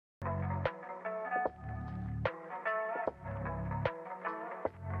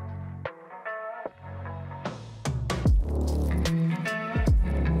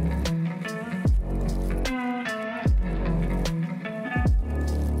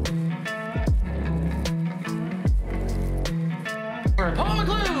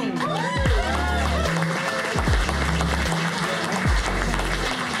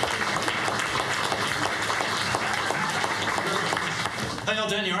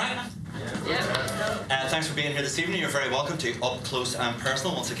Aidan, you alright? Yeah. Thanks for being here this evening. You're very welcome to Up Close and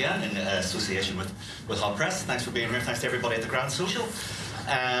Personal once again in association with Hot Press. Thanks for being here. Thanks to everybody at the Grand Social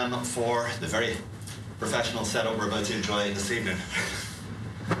for the very professional setup we're about to enjoy this evening.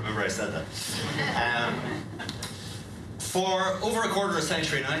 Remember I said that. For over a quarter of a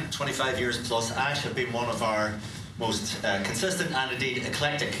century now, 25 years plus, Ash have been one of our most consistent and indeed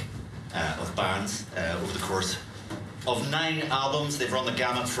eclectic of bands over the course of 9 albums. They've run the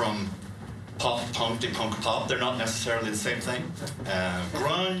gamut from pop punk to punk pop. They're not necessarily the same thing.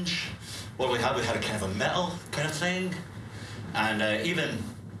 Grunge. What do we had? We had a kind of a metal kind of thing, and even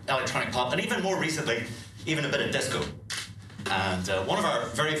electronic pop, and even more recently, even a bit of disco. And one of our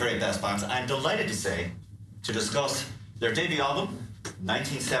very, very best bands, I'm delighted to say, to discuss their debut album,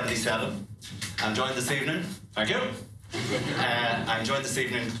 1977. I'm joined this evening, thank you. I'm joined this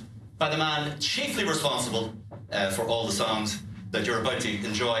evening by the man chiefly responsible for all the songs that you're about to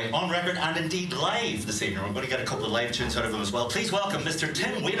enjoy on record and indeed live this evening. We're going to get a couple of live tunes out of him as well. Please welcome Mr.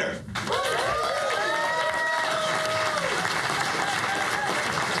 Tim Wheeler.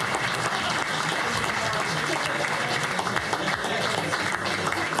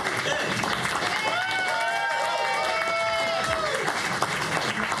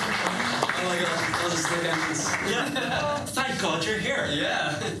 Yeah. Thank God you're here.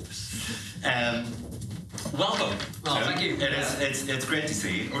 Yeah. Welcome. Oh, thank you. It's great to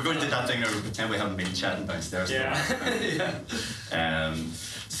see you. We're going to do that thing where we pretend we haven't been chatting downstairs. Yeah. Yeah.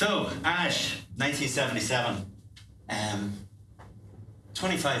 So, Ash, 1977.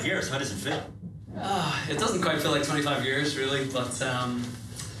 25 years. How does it feel? It doesn't quite feel like 25 years, really, but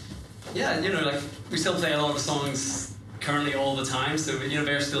yeah, you know, like we still play a lot of songs currently all the time, so you know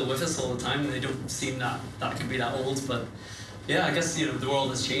they're still with us all the time, and they don't seem that could be that old, but yeah, I guess you know the world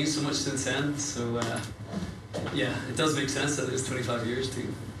has changed so much since then, so yeah, it does make sense that it was 25 years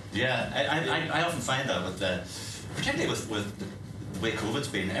too. Yeah, I often find that with particularly with the way COVID's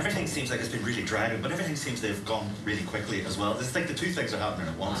been, everything seems like it's been really dragging, but everything seems to have gone really quickly as well. It's like the two things are happening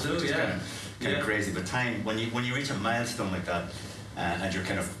at once, which is kind of crazy. But time, when you reach a milestone like that, and you're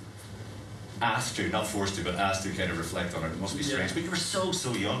kind of asked to, not forced to, but asked to kind of reflect on it, it must be strange. But you were so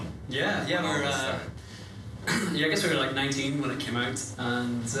young. Yeah, we're yeah, I guess we were like 19 when it came out,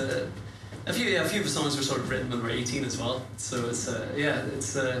 and a few of the songs were sort of written when we were 18 as well. So it's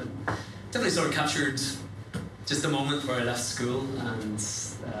it's definitely sort of captured just a moment where I left school and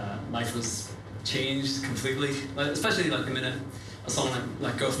life was changed completely. Especially like the minute a song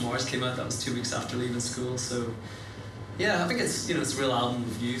like Go From Mars came out, that was 2 weeks after leaving school. So yeah, I think it's it's a real album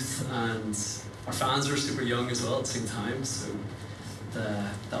of youth, and our fans were super young as well at the same time. So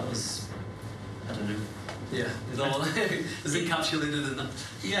that was, I don't know. Yeah, it all is encapsulated in that.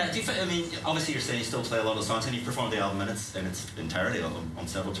 Yeah, I mean, obviously you're saying you still play a lot of songs, and you performed the album in its entirety on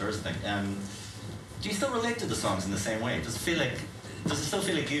several tours, I think. Do you still relate to the songs in the same way? Does it still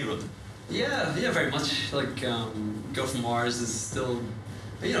feel like you wrote them? Yeah, very much. Like Go From Mars is still,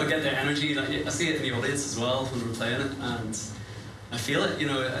 you know, I get the energy. Like, I see it in the audience as well when we're playing it, and I feel it. You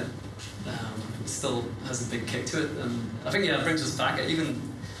know, it still has a big kick to it, and I think it brings us back.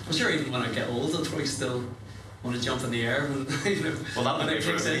 I'm sure even when I get old, I'll probably still want to jump in the air when you know. Well, that would be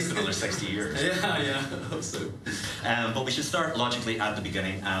for at least another 60 years. Yeah, I hope so. But we should start logically at the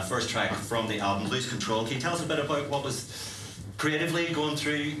beginning. First track from the album, Lose Control. Can you tell us a bit about what was creatively going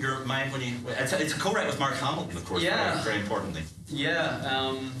through your mind when you? It's a co-write with Mark Hamilton, of course. Yeah. Very importantly.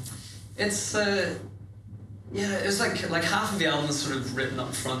 Yeah. It's yeah. It's like half of the album is sort of written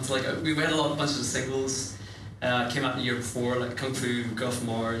up front. Like we had a bunch of singles. Came out the year before, like Kung Fu, Go From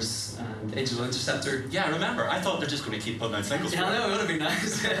Mars, and Angel Interceptor. Yeah, I remember. I thought they're just going to keep putting out singles. Yeah, I know, it would have been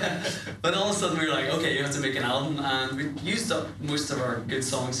nice. But all of a sudden we were like, okay, you have to make an album, and we used up most of our good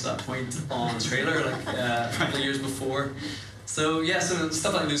songs to that point on Trailer, like a couple of years before. So yeah, so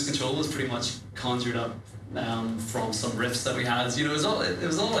stuff like Lose Control was pretty much conjured up from some riffs that we had. You know, it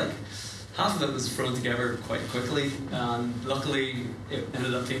was all like, half of it was thrown together quite quickly, and luckily it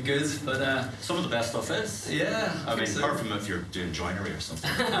ended up being good. But some of the best stuff is. Yeah. I mean, apart from if you're doing joinery or something.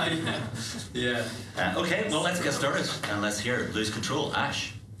 Yeah. Okay, well, let's get started and let's hear Lose Control.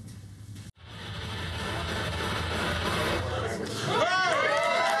 Ash.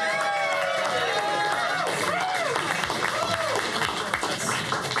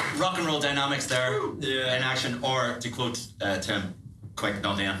 That's rock and roll dynamics there in action, or to quote Tim, quick,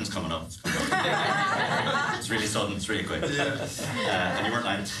 no, the anthem's coming up. It's really sudden, it's really quick. Yeah. And you weren't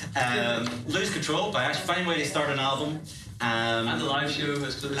lying. Lose Control by Ash, fine way to start an album. And the live show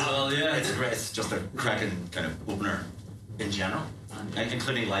as well, yeah. It's great, it's just a cracking kind of opener in general,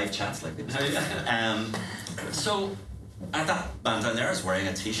 including live chats like this. So, And that man down there is wearing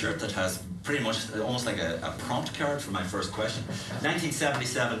a T-shirt that has pretty much almost like a prompt card for my first question.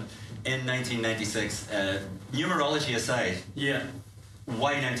 1977 in 1996. Numerology aside. Yeah.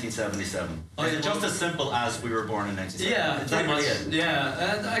 Why 1977? Is it just as simple as we were born in 1977? Yeah, pretty much.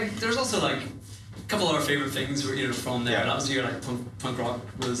 Yeah, there's also like a couple of our favourite things were from there. Yeah. That was the year like punk rock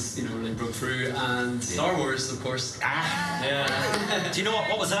was really broke through, and Star Wars, of course. Yeah. Do you know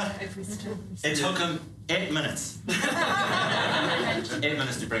what was that? It took him 8 minutes. 8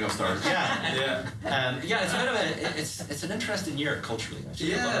 minutes to bring up Star Wars. Yeah. It's a bit of it's an interesting year culturally.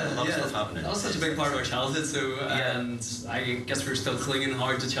 Actually. Yeah, a lot of stuff happening. That was such a big part of our childhood. So, and I guess we're still clinging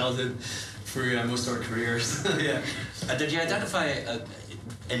hard to childhood through most of our careers. Yeah. Did you identify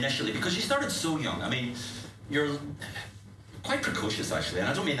initially, because you started so young? I mean, you're quite precocious actually, and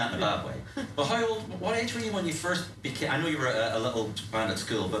I don't mean that in a bad way. But what age were you when you first became? I know you were a little band at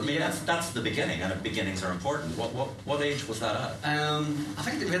school, but I mean that's the beginning, and beginnings are important. What age was that at? I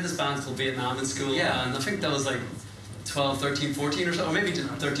think we had this band called Vietnam in school, and I think that was like 12, 13, 14 or so, or maybe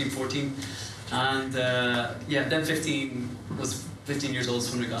 13, 14. And then 15 years old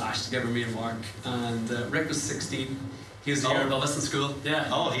is when we got Ash together, me and Mark, and Rick was 16. He was the year above us in school. Yeah.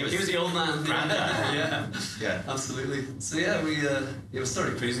 Oh, he was the old man. Yeah. Absolutely. So we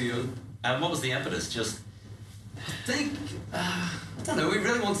started crazy young. And what was the impetus? Just I think I don't know. We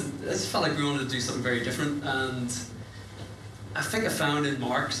really wanted. I just felt like we wanted to do something very different, and I think I found in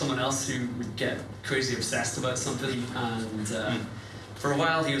Mark someone else who would get crazy obsessed about something, and. For a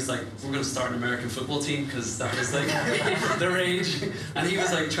while, he was like, "We're going to start an American football team," because that was like the rage, and he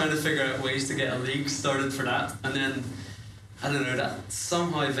was like trying to figure out ways to get a league started for that. And then I don't know, that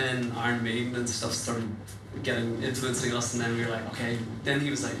somehow then Iron Maiden and stuff started influencing us, and then we were like, okay. Then he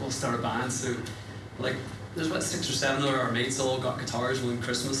was like, "We'll start a band." So like, there's about 6 or 7 of our mates all got guitars one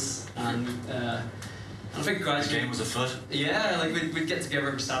Christmas, and I think gradually the game was afoot. Yeah, like we'd get together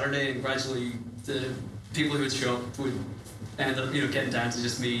every Saturday, and gradually the people who would show up would end up, getting down to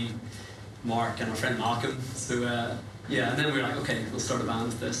just me, Mark, and our friend Malcolm. So and then we were like, okay, we'll start a band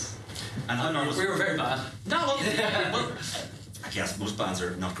with this. And how long was we were very bad. No, well, I guess most bands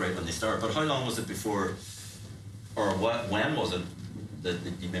are not great when they start. But how long was it before, or when was it that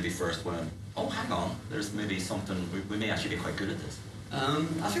you maybe first went, oh, hang on, there's maybe something we may actually be quite good at this?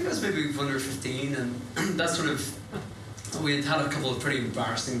 I think it was maybe when we were 15, and that sort of we had a couple of pretty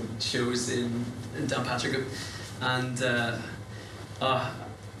embarrassing shows in Downpatrick. And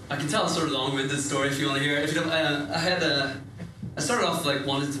I can tell a sort of long-winded story if you want to hear it. If you don't, I started off like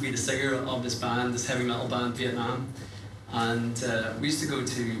wanting to be the singer of this band, this heavy metal band, Vietnam, and we used to go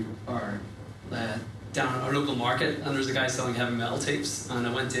to our down our local market, and there was a guy selling heavy metal tapes, and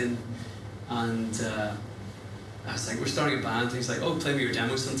I went in, and I was like, "We're starting a band," and he's like, "Oh, play me your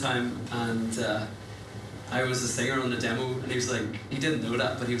demo sometime," and I was the singer on the demo, and he was like, he didn't know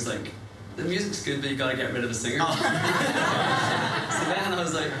that, but he was like, "The music's good, but you gotta get rid of the singer."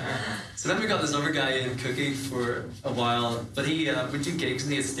 So then we got this other guy in, Cookie, for a while, but he would do gigs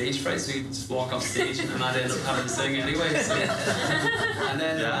and he had stage fright, so he'd just walk off stage and I'd end up having to sing anyway. So. And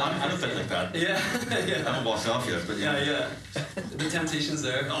then I'm a bit like that. Yeah. I haven't walked off yet, but yeah. The temptation's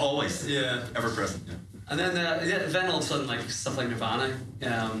there. Always. Yeah. Ever present. Yeah. And then all of a sudden, like stuff like Nirvana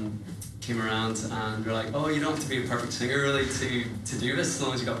came around, and we're like, oh, you don't have to be a perfect singer really to do this, as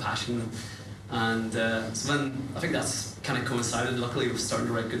long as you got passion. And so then I think that's kind of coincided, luckily, with starting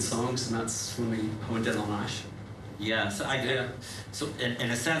to write good songs, and that's when we honed in on Ash. Yeah, so in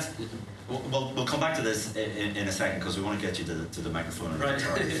a sense, we'll come back to this in a second, because we want to get you to the microphone and the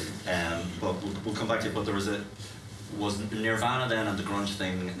guitar. But we'll come back to it. But there was Nirvana then, and the grunge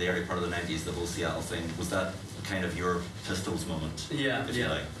thing, the early part of the 90s, the whole Seattle thing, was that kind of your Pistols moment? If you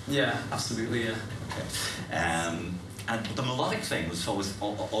like. Yeah, absolutely, yeah. Okay. And the melodic thing was always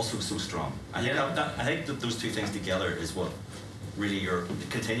also so strong. I think that those two things together is what really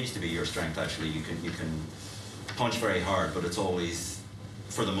continues to be your strength. Actually, you can punch very hard, but it's always,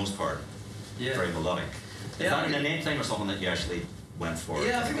 for the most part, very melodic. Is that an innate thing or something that you actually went for?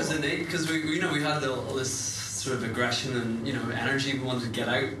 Yeah, I think it was innate, because we had all this sort of aggression and energy we wanted to get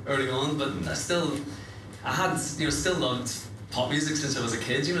out early on, but I had still loved pop music since I was a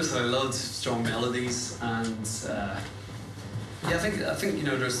kid, so I loved strong melodies, and I think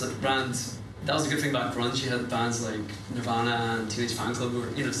there's a brand, that was a good thing about grunge. You had bands like Nirvana and Teenage Fan Club,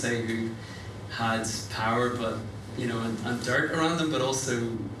 who had power, but and dirt around them, but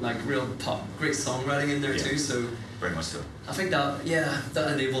also like real pop, great songwriting in there too. So very much so. I think that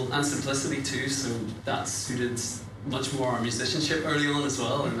enabled, and simplicity too. So that suited much more our musicianship early on as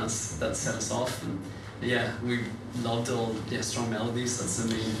well, and that set us off. And we loved all strong melodies. That's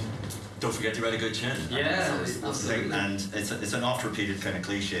the don't forget to write a good tune. Yeah, absolutely. And it's an oft-repeated kind of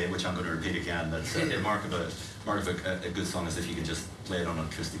cliche, which I'm going to repeat again. That's the mark of a good song is if you can just play it on an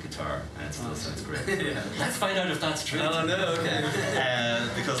acoustic guitar, and it still sounds great. Yeah. Let's find out if that's true. Oh no, okay.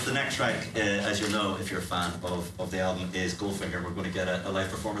 Because the next track, as you'll know, if you're a fan of the album, is Goldfinger. We're going to get a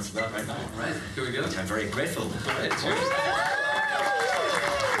live performance of that right now. All right, here we go. Which I'm very grateful. All right, cheers.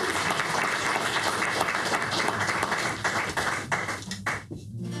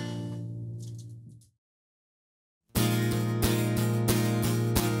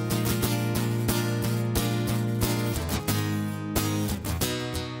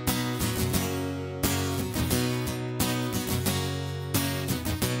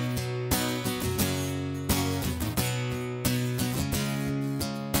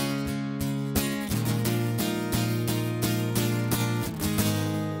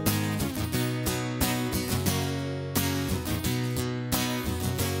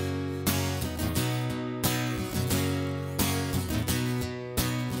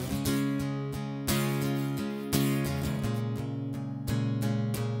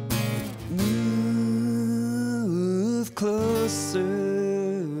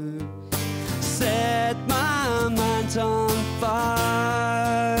 Closer, set my mind on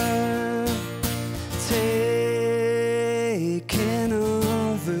fire, taking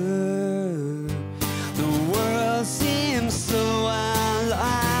over. The world seems so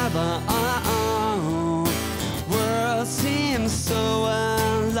alive. World seems so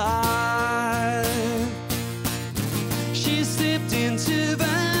alive. She slipped into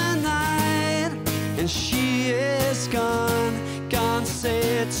the night, and she is gone.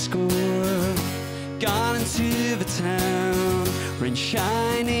 Set score, gone into the town, rain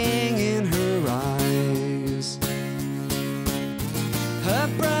shining in her eyes. Her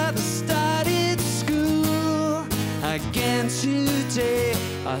brother started school again today.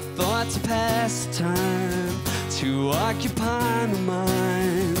 I thought to pass time, to occupy my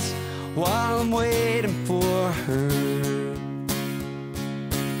mind while I'm waiting for her.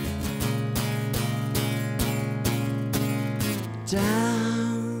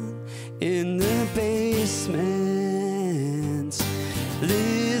 Down in the basement,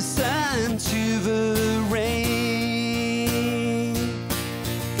 listen to the rain,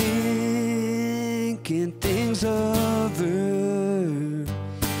 thinking things over.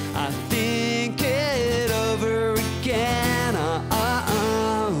 I think it over again.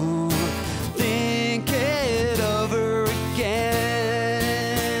 Think it over again.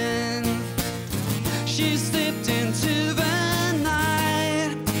 She slipped into the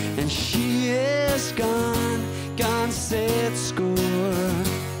gone set score,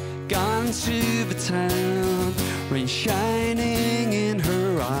 gone to the town, rain shining in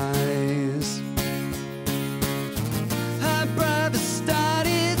her eyes. Her brother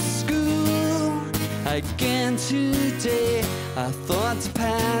started school again today. I thought to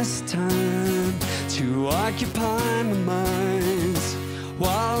pass time, to occupy my mind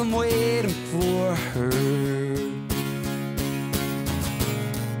while I'm waiting for her.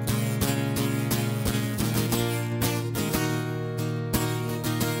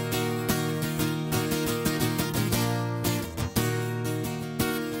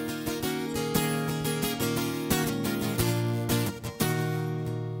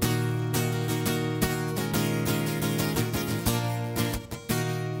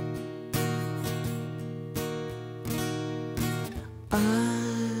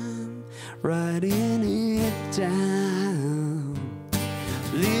 I'm writing it down,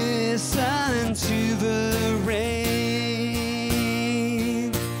 listen to the rain.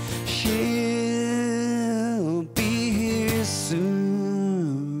 She'll be here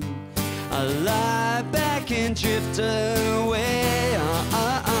soon. I lie back and drift away.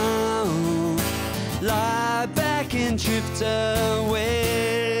 Lie back and drift away.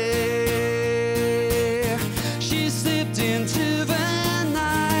 She slipped into the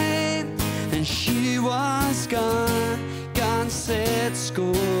night, and she was gone, gone set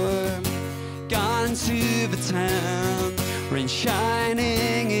score, gone to the town, rain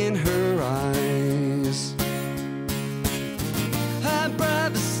shining in her eyes. Her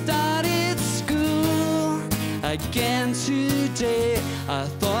brother started school again today. I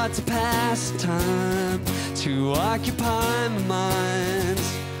thought to pass time, to occupy my mind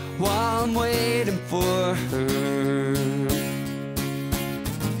while I'm waiting for her.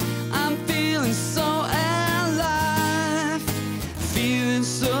 I'm feeling so alive, feeling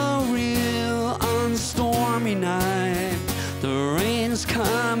so real on a stormy night. The rain's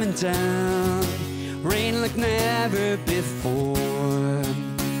coming down, rain like never before.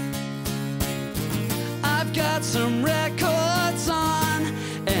 I've got some records on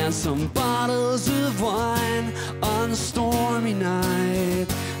and and some bottles of wine on a stormy night.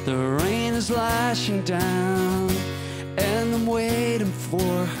 The rain is lashing down and I'm waiting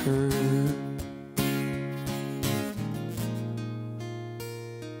for her.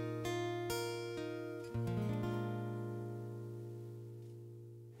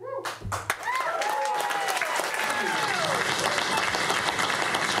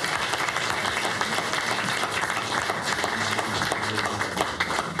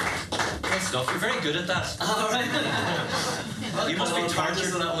 You're very good at that. All right. You must be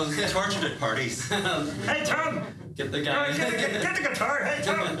tortured at parties. Hey Tom! Get the guy. Get the guitar, hey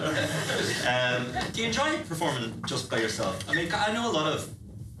Tom! Do you enjoy performing just by yourself? I mean, I know a lot of...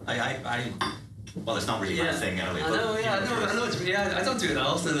 well, it's not really my thing anyway. I know, I don't do it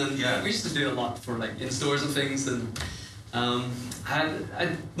often, and we used to do it a lot for like in stores and things, and I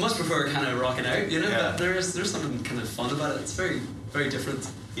much prefer kind of rocking out, you know. But there's something kind of fun about it. It's very, very different.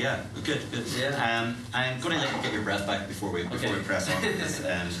 Yeah, good. Yeah. I'm going to let you get your breath back before we press on with this.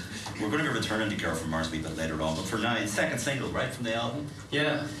 We're going to be returning to Girl from Mars a wee bit later on, but for now, it's second single, right, from the album?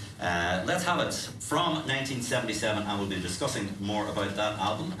 Yeah. Let's have it from 1977, and we'll be discussing more about that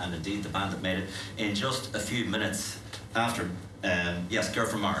album and indeed the band that made it in just a few minutes after. Girl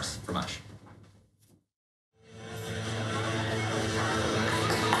from Mars from Ash.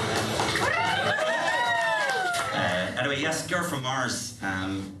 Anyway, yes, Girl from Mars.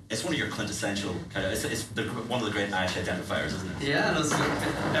 It's one of your quintessential kind of. It's one of the great Irish identifiers, isn't it? Yeah, and it's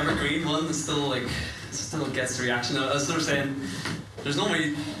an evergreen one. It still gets the reaction. I was sort of saying, there's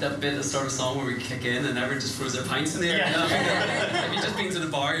normally that bit at the start of a song where we kick in and everyone just throws their pints in the air. Yeah. If you've just been to the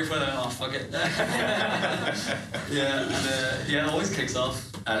bar, you're probably like, oh fuck it. It always kicks off.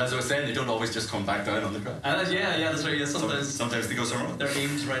 And as I was saying, they don't always just come back down on the crowd. That's right. Yeah, sometimes they go somewhere. They're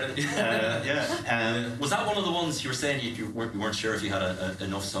aimed right at you. Was that one of the ones you were saying you weren't sure if you had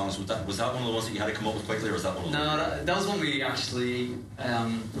enough songs? Was that one of the ones that you had to come up with quickly, or was that one? That was when we actually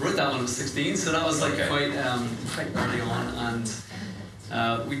wrote that when I was 16. So that was like quite early on, and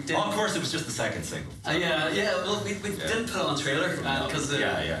we did. Oh, of course, it was just the second single. Well, we didn't put it on trailer because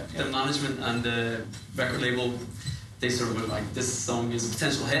the management and the record label, they sort of were like, this song is a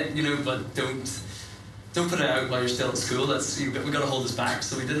potential hit, you know, but don't put it out while you're still at school. We got to hold this back.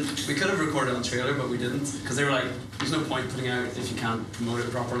 So we didn't. We could have recorded it on trailer, but we didn't, because they were like, there's no point putting out if you can't promote it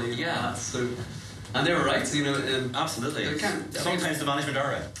properly. Yeah. So, and they were right, you know. Absolutely. Sometimes the management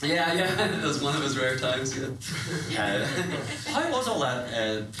are right. Yeah. It was one of those rare times. Yeah. How was all that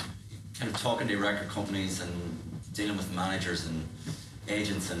kind of talking to record companies and dealing with managers and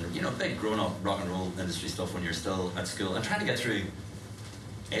agents and, you know, big grown-up rock and roll industry stuff when you're still at school and trying to get through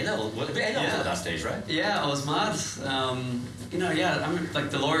A-level? A-level at that stage, right? Yeah, I was mad. I mean,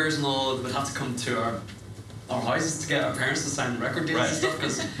 like the lawyers and all would have to come to our houses to get our parents to sign record deals and stuff,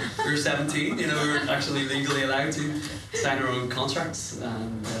 because we were 17, you know, we were actually legally allowed to sign our own contracts,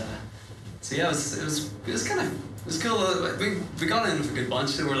 and it was cool. We got in with a good bunch,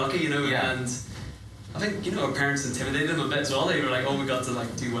 so we're lucky, you know, and I think, you know, our parents intimidated them a bit as well. They were like, oh, we got to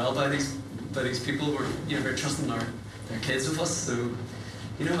like do well by these people. We're, you know, they're trusting their kids with us, so,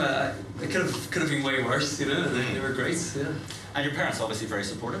 you know, it could have been way worse, you know, and they were great, yeah. And your parents obviously very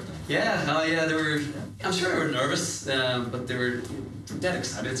supportive then? Yeah, they were, I'm sure they were nervous, but they were dead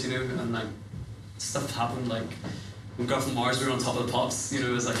excited, you know, and like, stuff happened, like, when Girl from Mars, we were on Top of the Pops, you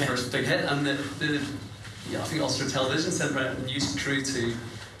know, it was like the first big hit, and I think Ulster Television sent a news crew to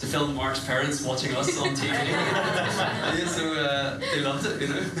film Mark's parents watching us on TV. So they loved it, you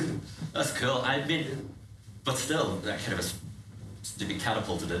know. That's cool. I mean, but still, that kind of to be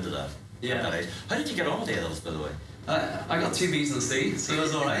catapulted into that. Yeah. At that age. How did you get on with A-levels, by the way? I got 2 B's and a C, so it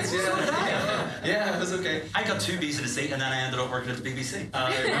was alright. Yeah, it was okay. I got 2 B's and a C, and then I ended up working at the BBC.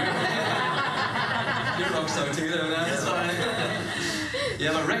 You're a rock star too, though, man. That's fine.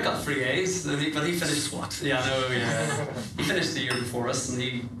 Yeah, but Rick got 3 A's, but he finished what? Yeah, he finished the year before us, and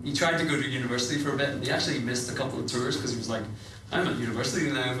he tried to go to university for a bit, and he actually missed a couple of tours because he was like, I'm at university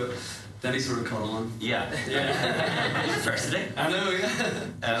now, but then he sort of caught on. Yeah. University. I know,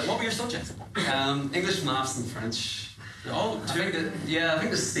 yeah. What were your subjects? English, maths, and French. Oh, I think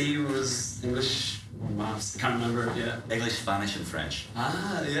the C was English. Maths, I can't remember, English, Spanish and French.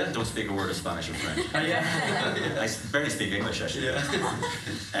 Yeah. Don't speak a word of Spanish or French. Yeah. I barely speak English, actually. Yeah.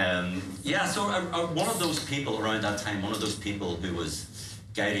 So one of those people around that time, one of those people who was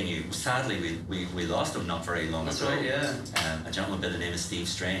guiding you, sadly we lost him not very long ago. That's right, yeah. A gentleman by the name of Steve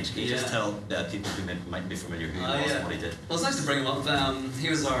Strange. Can you just tell people who might be familiar who he was and what he did? Well, it's nice to bring him up. He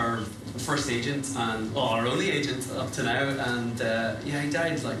was our first agent, and our only agent up to now, and he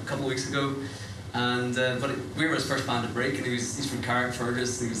died like a couple of weeks ago. And but we were his first band to break, and he's from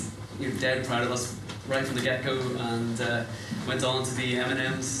Carrickfergus. He was dead proud of us right from the get-go, and went on to be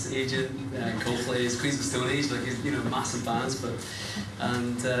Eminem's agent, Coldplay's Queens of Stone Age, like he's massive bands,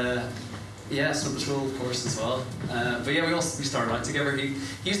 yeah, Snow Patrol of course as well. But yeah, we started out together. He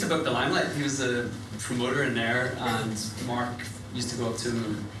used to book the Limelight. He was a promoter in there, and Mark used to go up to him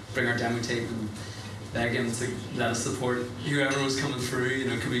and bring our demo tape and beg him to let us support whoever was coming through.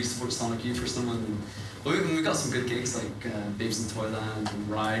 Could we support Sonic Youth or someone? But we got some good gigs like Babes in Toyland and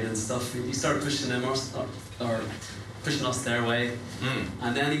Ride and stuff. He started pushing them or pushing us their way,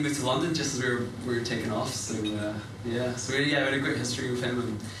 and then he moved to London just as we were taking off. So we had a great history with him,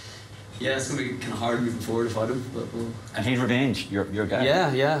 and yeah, it's gonna be kind of hard moving forward without him. But and he'd revenge your guy.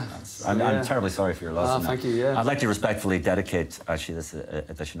 Yeah. I'm terribly sorry for your loss. Thank you. Yeah. I'd like to respectfully dedicate actually this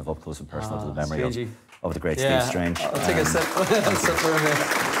edition of Up Close and Personal to the memory of the great Steve Strange. I'll take a sip. A sip for him.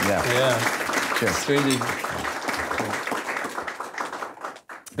 Yeah. Cheers. Strangey.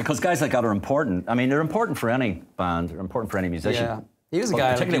 Because guys like that are important. I mean, they're important for any band. They're important for any musician. Yeah. He was a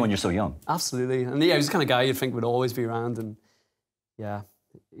guy, particularly when you're so young. Absolutely, and yeah, he was the kind of guy you'd think would always be around, and yeah.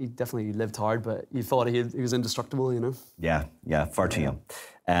 He definitely lived hard, but you thought he was indestructible, Yeah, far too young.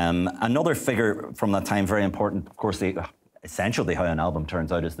 Another figure from that time, very important, of course, essentially how an album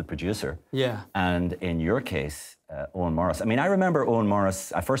turns out is the producer. Yeah. And in your case, Owen Morris. I mean, I remember Owen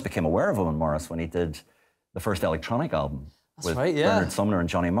Morris, I first became aware of Owen Morris when he did the first electronic album. With Bernard Sumner and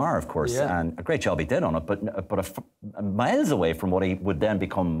Johnny Marr, of course, and a great job he did on it, but miles away from what he would then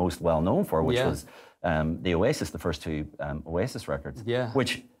become most well known for, which was the Oasis, the first two Oasis records,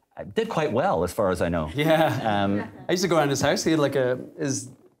 which did quite well as far as I know. Yeah. I used to go around his house. He had like his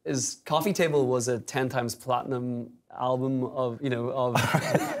coffee table was a 10 times platinum album of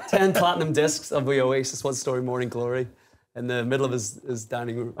 10 platinum discs of the Oasis One Story Morning Glory. In the middle of his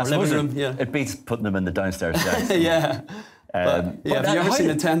dining room, or living room. It beats putting them in the downstairs desk. Yeah. But have you ever seen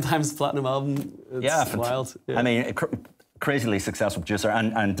the 10 times platinum album? It's wild. Yeah. I mean, crazily successful producer,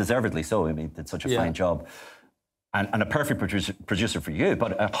 and deservedly so. I mean, did such a fine job, and a perfect producer for you.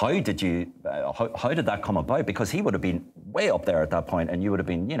 But how did that come about? Because he would have been way up there at that point, and you would have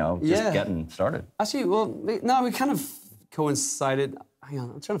been, just getting started. Actually, well, no, we kind of coincided. Hang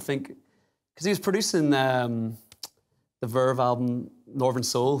on, I'm trying to think, because he was producing the Verve album Northern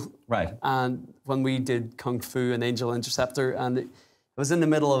Soul, right? And when we did Kung Fu and Angel Interceptor, and it was in the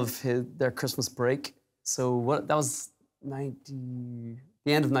middle of their Christmas break, so that was the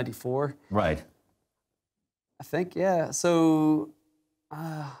end of '94, right? I think, yeah. So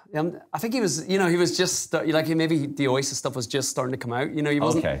I think he was, he was just maybe the Oasis stuff was just starting to come out, he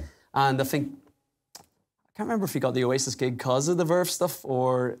wasn't. Okay. And I can't remember if he got the Oasis gig because of the Verve stuff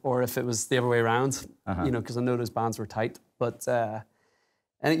or if it was the other way around, because I know those bands were tight. But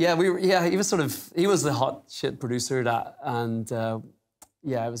he was the hot shit producer it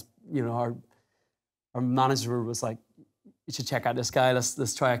was, our manager was like, you should check out this guy.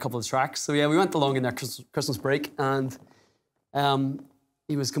 Let's try a couple of tracks. So yeah, we went along in their Christmas break, and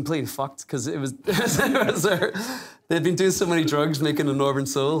he was completely fucked because they'd been doing so many drugs making a Northern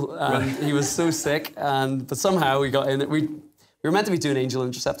Soul, and he was so sick. But somehow we got in it. We were meant to be doing Angel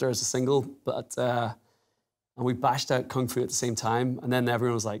Interceptor as a single, but and we bashed out Kung Fu at the same time. And then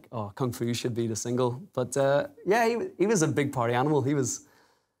everyone was like, "Oh, Kung Fu should be the single." But he was a big party animal. He was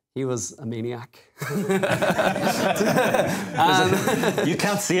a maniac. You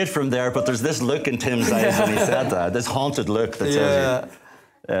can't see it from there, but there's this look in Tim's eyes when he said that. This haunted look that tells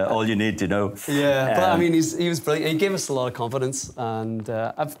you all you need to know. Yeah, but I mean, he was brilliant. He gave us a lot of confidence, and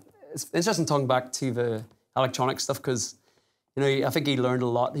it's interesting talking back to the electronic stuff because, I think he learned a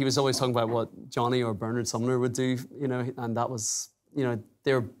lot. He was always talking about what Johnny or Bernard Sumner would do, and that was,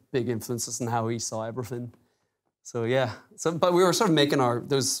 they were big influences in how he saw everything. So yeah, but we were sort of making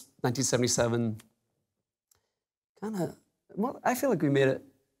those 1977 kind of. Well, I feel like we made it.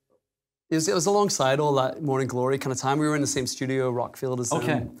 It was alongside all that Morning Glory kind of time. We were in the same studio, Rockfield, as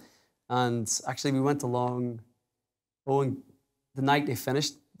them. And actually, we went along. And the night they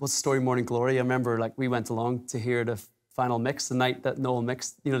finished, What's the Story, Morning Glory? I remember, we went along to hear the final mix the night that Noel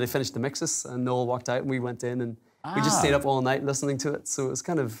mixed. They finished the mixes, and Noel walked out, and we went in and. We just stayed up all night listening to it, so it was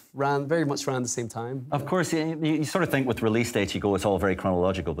kind of very much around the same time. Of course, you sort of think with release dates, you go, it's all very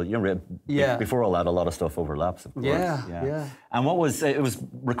chronological, but before all that, a lot of stuff overlaps, of course. Yeah. And it was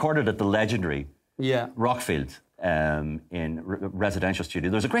recorded at the legendary Rockfield in residential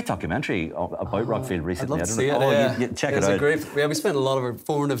studio. There's a great documentary about Rockfield recently. I'd love to see it. You check it out. We spent a lot of our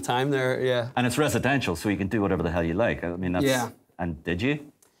formative time there, And it's residential, so you can do whatever the hell you like. I mean, that's... And did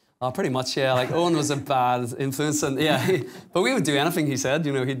you? Oh, pretty much, yeah. Owen was a bad influence, and but we would do anything he said.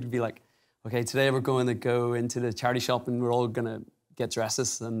 He'd be like, okay, today we're going to go into the charity shop and we're all going to get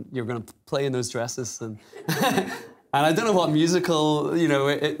dresses and you're going to play in those dresses. And and I don't know what musical, you know,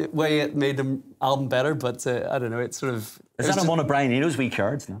 way it made the album better, but I don't know, it sort of... Is that on one of Brian Eno's wee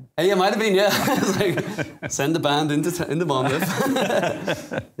cards? No? Yeah, it might have been, yeah. It's like, send the band into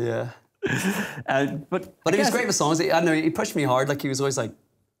Monmouth. Yeah. But he was great with songs. I don't know, he pushed me hard. Like, he was always like,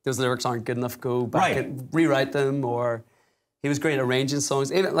 those lyrics aren't good enough, go back and rewrite them. Or he was great at arranging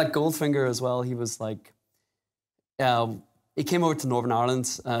songs. Even like Goldfinger as well, he was like... he came over to Northern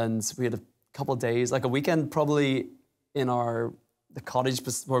Ireland and we had a couple of days, like a weekend probably, in the cottage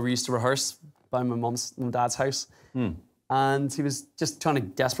where we used to rehearse by my mum's and dad's house. And he was just trying to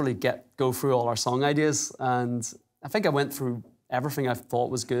desperately go through all our song ideas. And I think I went through everything I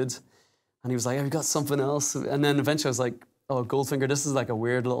thought was good. And he was like, have you got something else? And then eventually I was like, oh, Goldfinger, this is like a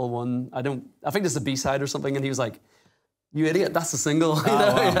weird little one. I think this is a B-side or something. And he was like, you idiot, that's a single. You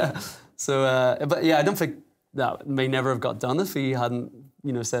know? Wow. Yeah. So, but yeah, I don't think that may never have got done if he hadn't,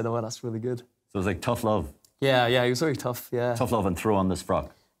 you know, said, oh, that's really good. So it was like tough love. Yeah, he was very tough, yeah. Tough love and throw on this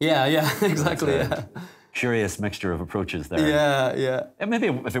frock. Yeah, exactly, yeah. Curious mixture of approaches there. Yeah. And maybe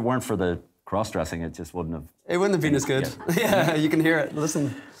if it weren't for the cross-dressing, it just wouldn't have... It wouldn't have been as good. Yeah, you can hear it,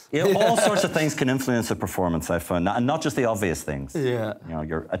 listen. Yeah, all sorts of things can influence a performance, I found, and not just the obvious things. Yeah. You know,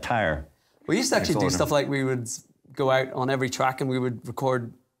 your attire. We used to actually do stuff like we would go out on every track and we would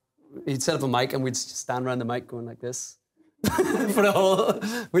record... He'd set up a mic and we'd stand around the mic going like this. For the whole,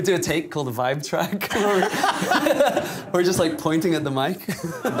 we'd do a take called a vibe track. We're just like pointing at the mic.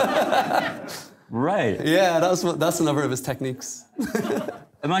 Right. Yeah, that's another of his techniques.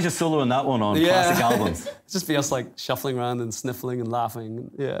 Imagine soloing that one on classic albums. It's just be us like shuffling around and sniffling and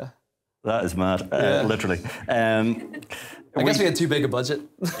laughing. Yeah. That is mad, literally. I guess we had too big a budget.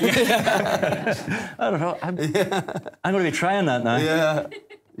 I don't know. I'm going to be trying that now. Yeah.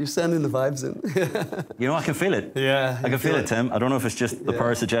 You're sending the vibes in. You know, I can feel it. Yeah. I can feel it, Tim. I don't know if it's just the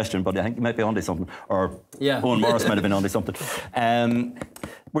power of suggestion, but I think you might be onto something. Or Owen Morris might have been onto something.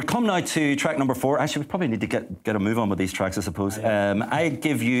 We're coming now to track number 4. Actually, we probably need to get a move on with these tracks, I suppose. I'd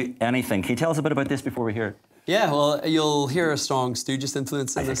Give You Anything. Can you tell us a bit about this before we hear it? Yeah, well, you'll hear a strong Stooges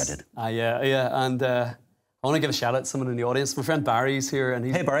influence in this. I think I did. Yeah. And I want to give a shout out to someone in the audience. My friend Barry's here. And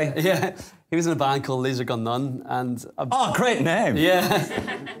Hey, Barry. Yeah. He was in a band called Laser Gun Nun. And oh, great name. Yeah.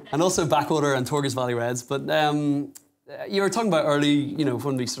 And also Backwater and Torgas Valley Reds. But you were talking about early, you know,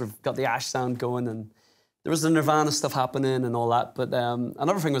 when we sort of got the Ash sound going and there was the Nirvana stuff happening and all that. But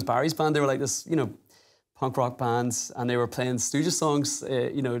another thing was Barry's band. They were like this, you know, punk rock band and they were playing Stooges songs.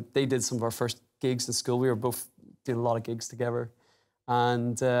 You know, they did some of our first gigs in school. We were both doing a lot of gigs together.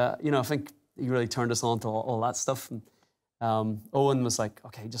 And, you know, I think he really turned us on to all that stuff. And Owen was like,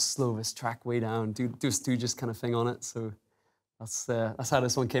 okay, just slow this track way down, do a Stooges kind of thing on it. So that's how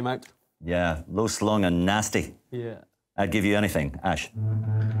this one came out. Yeah, low slung and nasty. Yeah. I'd Give You Anything. Ash.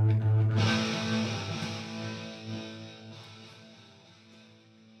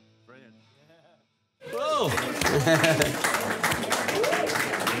 Brilliant. Whoa!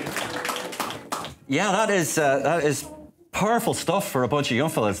 Yeah, that is powerful stuff for a bunch of young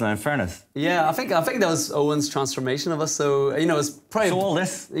fellas now, in fairness. Yeah, I think that was Owen's transformation of us. So, you know, it's probably... So all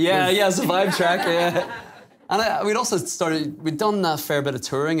this? Yeah, it's a vibe track, yeah. And we'd also we'd done a fair bit of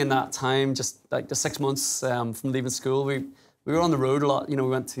touring in that time, just like the 6 months from leaving school. We were on the road a lot. You know,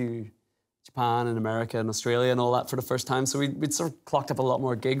 we went to Japan and America and Australia and all that for the first time. So we'd sort of clocked up a lot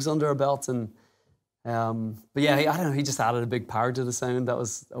more gigs under our belt. And but yeah, I don't know, he just added a big power to the sound. That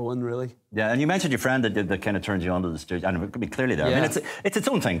was Owen, really. Yeah, and you mentioned your friend that kind of turned you onto the studio, and it could be clearly there. Yeah. I mean, it's its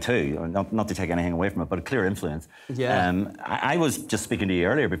own thing too, not to take anything away from it, but a clear influence. Yeah. I was just speaking to you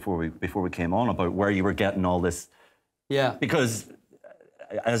earlier before we came on about where you were getting all this. Yeah. Because,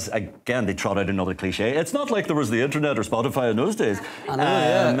 as again, they trot out another cliche. It's not like there was the internet or Spotify in those days. I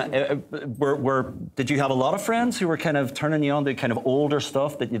know, yeah. Did you have a lot of friends who were kind of turning you on to kind of older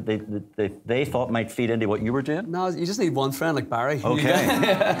stuff that they thought might feed into what you were doing? No, you just need one friend like Barry.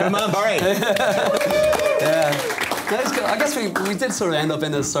 Okay. Come on, Barry. Yeah. I guess we did sort of end up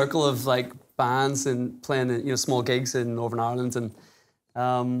in a circle of like bands and playing, you know, small gigs in Northern Ireland and.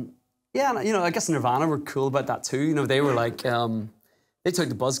 Yeah, you know, I guess Nirvana were cool about that too. You know, they were like, they took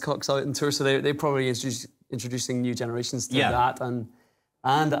the Buzzcocks out on tour, so they probably introducing new generations to that. And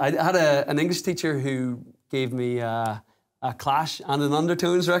I had an English teacher who gave me a Clash and an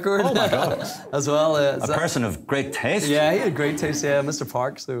Undertones record. Oh my God! As well. A person of great taste. Yeah, he had great taste. Yeah, Mr.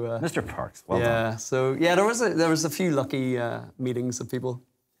 Parks. So. Mr. Parks. Well done. So yeah, there was a few lucky meetings of people.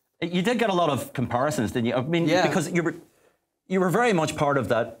 You did get a lot of comparisons, didn't you? I mean, because you were very much part of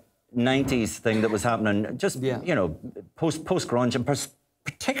that 90s thing that was happening, just, you know, post-grunge, and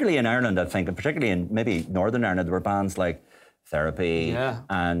particularly in Ireland, I think, and particularly in maybe Northern Ireland, there were bands like Therapy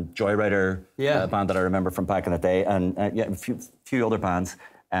and Joyrider, a band that I remember from back in the day, and a few other bands.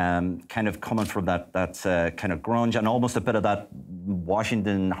 Kind of coming from that kind of grunge and almost a bit of that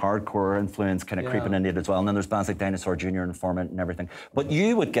Washington hardcore influence kind of creeping into it as well. And then there's bands like Dinosaur Jr. and Informant and everything. But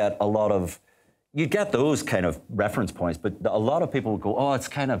you would get a lot of, you get those kind of reference points, but a lot of people would go, oh, it's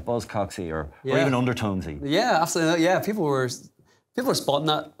kind of Buzzcocksy or even Undertonesy. Yeah, absolutely. Yeah, people were spotting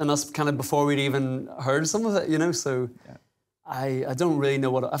that in us kind of before we'd even heard some of it, you know. So I don't really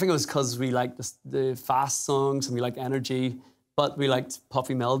know what. I think it was because we liked the fast songs and we liked energy. But we liked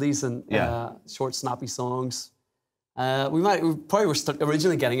puffy melodies and short, snappy songs. We probably were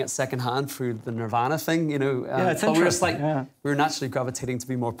originally getting it secondhand through the Nirvana thing, you know. It's but interesting. We were naturally gravitating to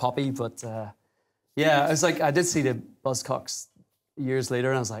be more poppy. But it was like I did see the Buzzcocks years later,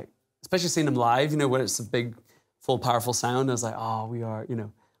 and I was like, especially seeing them live, you know, where it's a big, full, powerful sound. I was like, oh, we are, you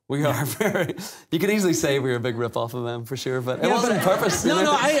know. We are very. You could easily say we were a big rip-off of them for sure, but it wasn't on purpose. No,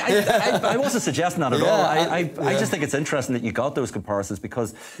 I wasn't suggesting that at all. I just think it's interesting that you got those comparisons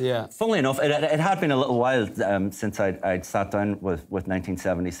because, funnily enough, it had been a little while since I'd sat down with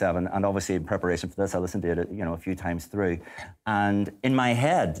 1977, and obviously in preparation for this, I listened to it, you know, a few times through, and in my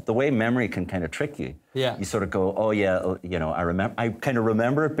head, the way memory can kind of trick you, you sort of go, oh yeah, you know, I kind of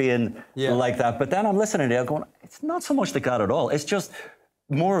remember it being like that, but then I'm listening to it, going, it's not so much like that at all. It's just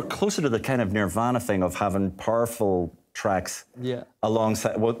more closer to the kind of Nirvana thing of having powerful tracks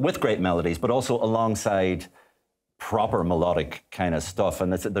alongside with great melodies, but also alongside proper melodic kind of stuff.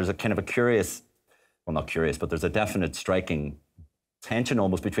 And there's a kind of a curious, well, not curious, but there's a definite striking tension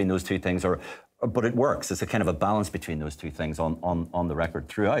almost between those two things, but it works. It's a kind of a balance between those two things on the record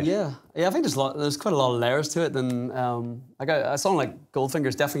throughout. Yeah, I think there's quite a lot of layers to it. And like a song like Goldfinger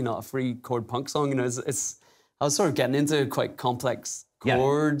is definitely not a free chord punk song. You know, I was sort of getting into quite complex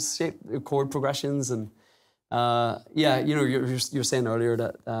chords, chord progressions, and you know, you're saying earlier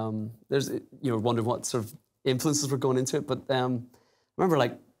that there's, you know, wondering what sort of influences were going into it, but remember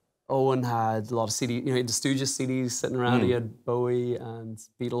like Owen had a lot of CD, you know, he had the Stooges CDs sitting around. He had Bowie and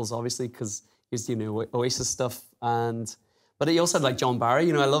Beatles, obviously, because he's, you know, Oasis stuff, but he also had like John Barry.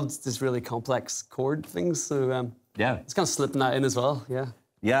 You know, I loved this really complex chord things, so it's kind of slipping that in as well.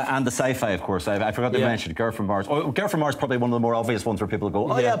 Yeah, and the sci-fi, of course. I forgot to mention Girl from Mars. Girl from Mars is probably one of the more obvious ones where people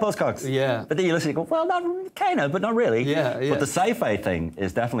go, oh yeah, Buzzcocks. Yeah. But then you listen and you go, well, not kind of, but not really. Yeah. But the sci-fi thing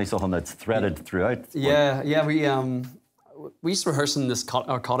is definitely something that's threaded throughout. We used to rehearse in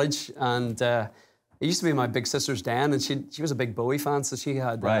our cottage, and it used to be my big sister's den, and she was a big Bowie fan, so she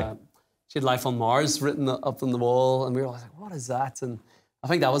had Life on Mars written up on the wall, and we were like, what is that? And I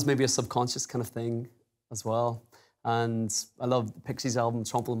think that was maybe a subconscious kind of thing as well. And I love the Pixies album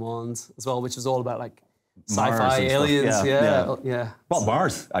Trompe le Monde as well, which is all about like sci-fi aliens. Well,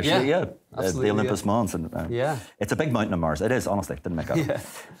 Mars, actually, absolutely, the Olympus Mons. And, it's a big mountain on Mars. It is, honestly. Didn't make that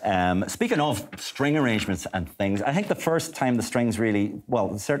up. Speaking of string arrangements and things, I think the first time the strings really,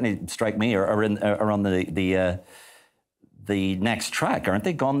 well, certainly strike me, are on the next track, aren't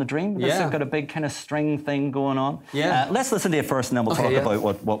they? Gone the Dream? They've got a big kind of string thing going on. Let's listen to it first, and then we'll talk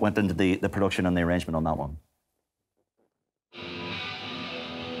about what went into the production and the arrangement on that one.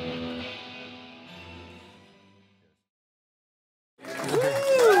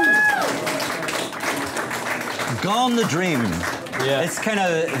 Gone the Dream. It's kind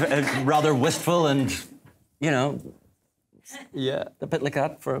of rather wistful and, you know, a bit like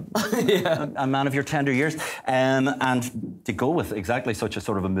that for a man of your tender years. And to go with exactly such a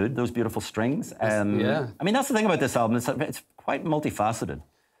sort of a mood, those beautiful strings. I mean, that's the thing about this album. It's quite multifaceted.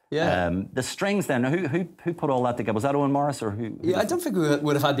 The strings then, who put all that together? Was that Owen Morris or who? I don't think we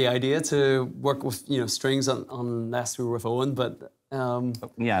would have had the idea to work with, you know, strings unless we were with Owen, but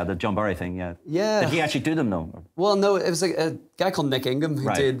the John Barry thing, Did he actually do them though? Well, no, it was like a guy called Nick Ingham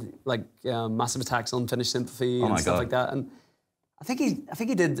who did like Massive Attack's Unfinished Sympathy and stuff like that. And I think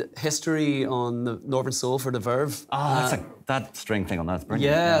he did history on the Northern Soul for the Verve. That's that string thing on that's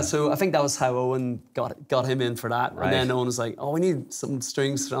brilliant. So I think that was how Owen got him in for that. And then Owen was like, oh, we need some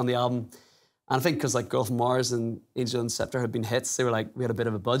strings on the album. And I think because like Girl from Mars and Angel and Scepter had been hits, they were like, we had a bit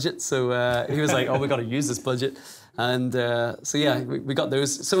of a budget. So he was like, oh, we got to use this budget. And we got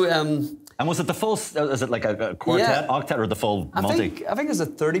those. So and was it the full? Is it like a quartet, octet, or the full multi? I think there's a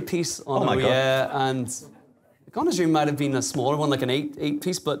 30-piece on it. And Connor's Dream might have been a smaller one, like an eight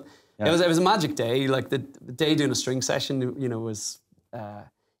piece, but it was a magic day. Like the day doing a string session, you know, was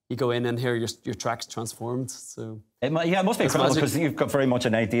you go in and hear your tracks transformed. So it must be incredible because you've got very much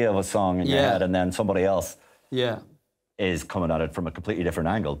an idea of a song in your head, and then somebody else is coming at it from a completely different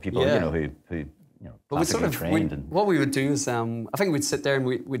angle. People, you know, who but we sort of what we would do is I think we'd sit there and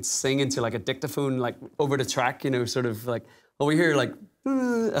we'd sing into like a dictaphone, like over the track, sort of like we hear like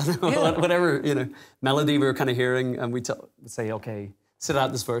whatever melody we were kind of hearing, and we'd say, okay, sit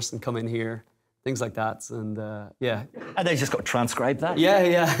out this verse and come in here, things like that, and And they just got to transcribe that.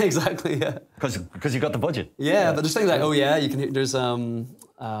 Yeah, exactly, yeah. Because you got the budget. Yeah, but there's things like you can hear. There's a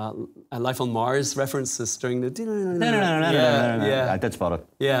Life on Mars references during the. No. I did spot it.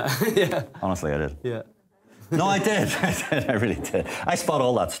 Yeah. Honestly, I did. Yeah. No, I did. I really did. I spot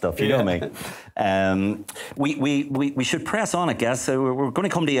all that stuff. You know me. We should press on, I guess. So we're going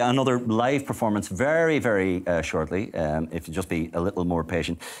to come to another live performance very, very shortly. If you just be a little more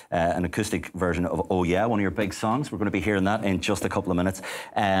patient, an acoustic version of "Oh Yeah," one of your big songs. We're going to be hearing that in just a couple of minutes.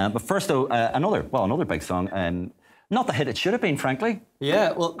 But first, though, another big song. Not the hit it should have been, frankly.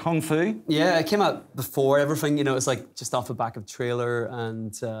 Yeah, well, Kung Fu. Yeah, it came out before everything. It's like just off the back of trailer,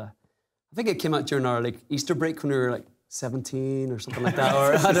 and I think it came out during our Easter break when we were 17 or something like that,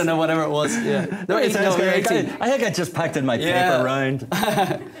 or I don't know, whatever it was. Yeah, no, 18. I think I just packed in my paper round.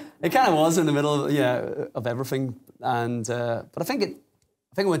 It kind of was in the middle of everything, and but I think it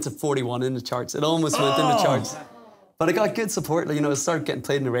went to 41 in the charts. It almost went in the charts, but it got good support. It started getting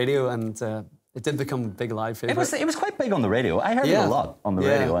played in the radio, and it did become a big live favourite. It was quite big on the radio. I heard it a lot on the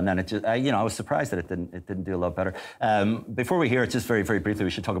radio, and then it just, I was surprised that it didn't do a lot better. Before we hear it, just very, very briefly,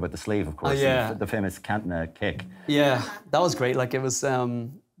 we should talk about the sleeve, of course, the famous Cantona kick. Yeah, that was great. It was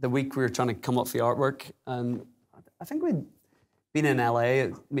the week we were trying to come up for the artwork, and I think we'd been in LA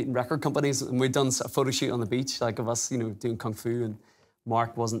meeting record companies, and we'd done a photo shoot on the beach, of us, doing Kung Fu, and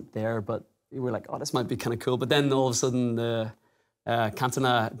Mark wasn't there, but we were like, oh, this might be kind of cool. But then all of a sudden,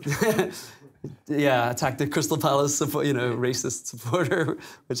 Cantona attacked the Crystal Palace, racist supporter,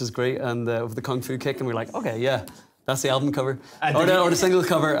 which is great, and with the Kung Fu kick, and we're like, okay, yeah, that's the album cover, or the single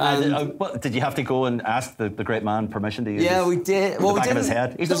cover. And did you have to go and ask the great man permission to use? Yeah, we did. The back of his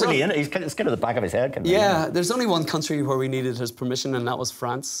head. He's not really in it. He's kind of the back of his head. There's only one country where we needed his permission, and that was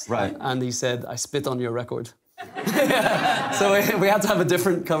France. Right. And he said, "I spit on your record." So we had to have a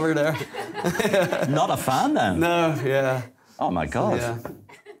different cover there. Not a fan then? No. Yeah. Oh my God. Yeah.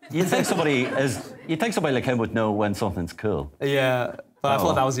 You'd think somebody like him would know when something's cool. Yeah, but I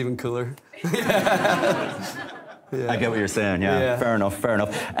thought that was even cooler. I get what you're saying. Yeah. Fair enough.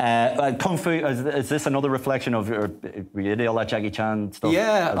 Kung Fu, is this another reflection of were you into all that Jackie Chan stuff?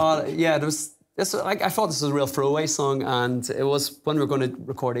 Yeah. There was this. I thought this was a real throwaway song, and it was when we were going to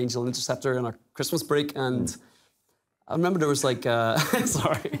record Angel Interceptor on our Christmas break, and I remember there was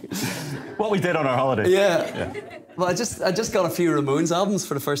sorry. What we did on our holiday. Yeah. Well, I just got a few Ramones albums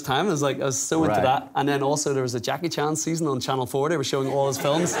for the first time. I was so into that. And then also there was a Jackie Chan season on Channel 4. They were showing all his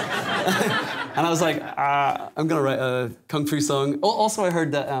films. And I was like, I'm going to write a Kung Fu song. Also, I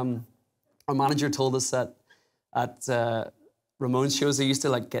heard that our manager told us that at Ramones shows, they used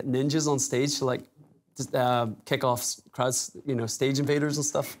to get ninjas on stage to kick off crowds, stage invaders and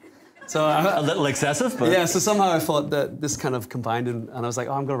stuff. So a little excessive, but... Yeah, so somehow I thought that this kind of combined, and I was like,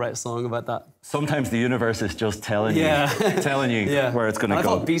 I'm going to write a song about that. Sometimes the universe is just telling you where it's going to go. I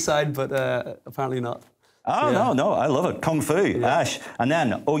thought B-side, but apparently not. Oh, no, I love it. Kung Fu, Ash. And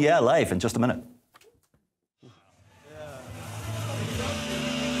then, Oh Yeah, live in just a minute.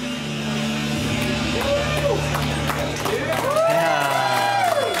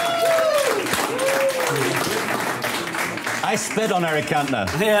 I spit on Eric Cantona.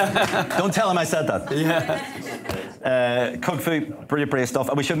 Yeah. Don't tell him I said that. Yeah. Kung Fu, brilliant stuff.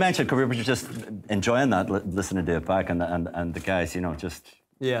 And we should mention, because we were just enjoying that, listening to it back, and the guys, just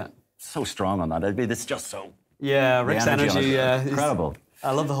so strong on that. It's just so... Yeah, Rick's energy, incredible.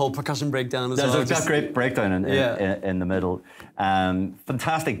 I love the whole percussion breakdown as well. There's that great breakdown in the middle.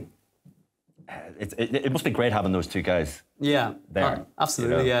 Fantastic. It must be great having those two guys there.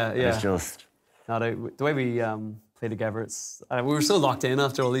 Absolutely, yeah. It's just... No, the way we... play together. We were so locked in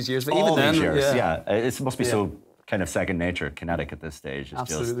after all these years, but all even then, these years, it must be so kind of second nature, kinetic at this stage. It's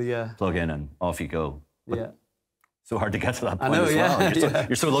absolutely, just plug in and off you go. But so hard to get to that point as well.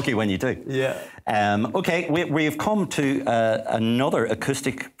 You're so lucky when you do. Yeah. Okay, we've come to another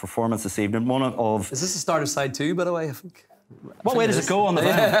acoustic performance this evening. One of... Is this the start of side 2, by the way? I think. What way does it go on the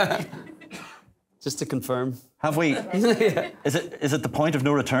van? Just to confirm. Have we? Is it the point of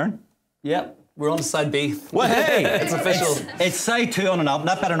no return? Yeah. We're on side B. Well, hey! It's official. It's side 2 on an album.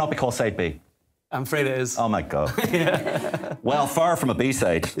 That better not be called side B. I'm afraid it is. Oh my God. Well, far from a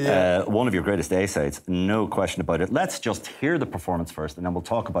B-side, one of your greatest A-sides, no question about it. Let's just hear the performance first, and then we'll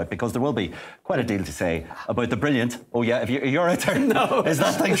talk about, because there will be quite a deal to say about the brilliant. Oh yeah, if you're out there. No. Is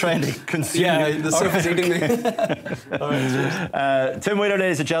that thing trying to consume you? The surface eating me. Tim Wheeler,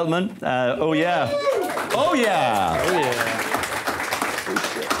 ladies and gentlemen. Oh yeah. Oh yeah. Oh yeah.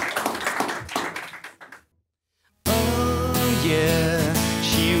 Oh yeah,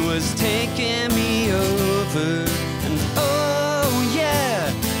 she was taking me over, and oh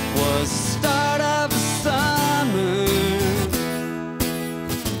yeah, was the start of the summer.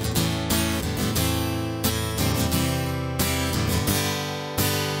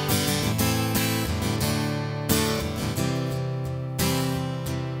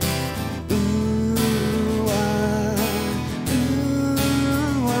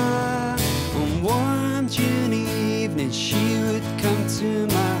 On warm June evening she would come to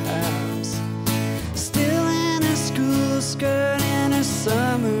my house, still in her school skirt and her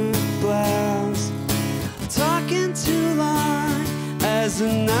summer blouse, talking too long as the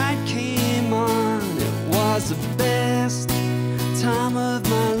night came on. It was the best time of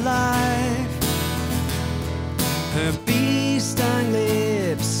my life. Her bee-stung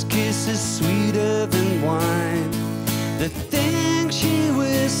lips, kisses sweeter than wine. The things she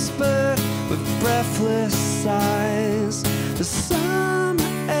whispered with breathless sighs. The summer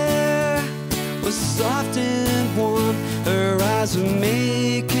air was soft and warm. Her eyes were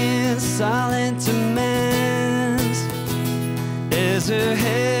making silent demands as her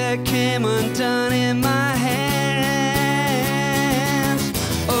hair came undone in my hands.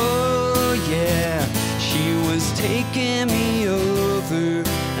 Oh yeah, she was taking me over,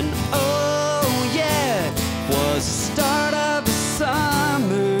 and oh yeah, was the start of the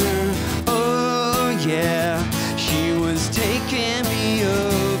summer. Oh yeah, she was taking me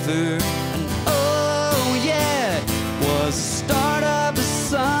over, and oh yeah, was the start of the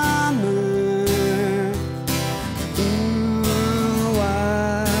summer.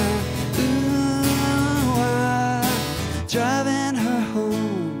 Driving her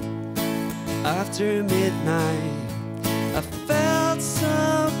home after midnight, I felt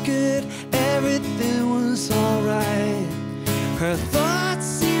so good, everything was alright. Her thoughts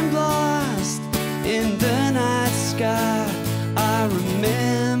seemed lost in the night sky. I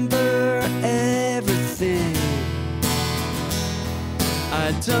remember everything.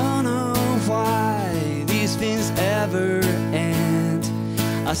 I don't know why these things ever end.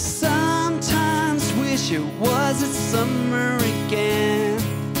 I sometimes wish it wasn't summer again.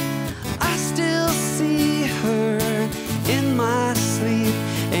 I still see her in my sleep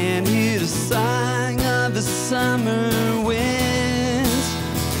and hear the sighing of the summer winds.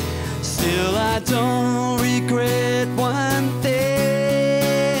 Still I don't regret one thing.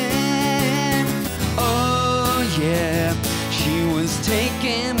 Oh yeah, she was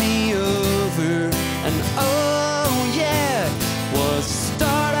taking me over, and oh yeah, was the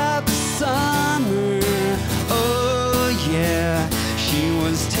start of the summer. Oh yeah, she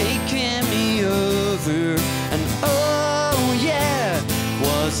was taking me over, and oh yeah,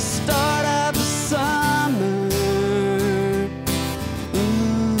 was the start of the summer.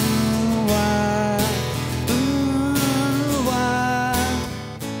 Ooh, why, ooh, why.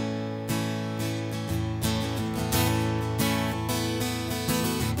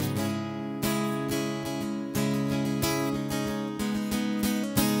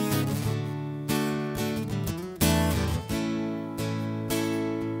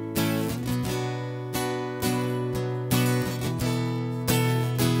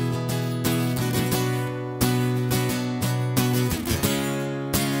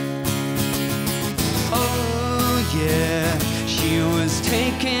 Oh yeah, she was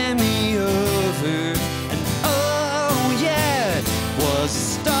taking me over, and oh yeah, was the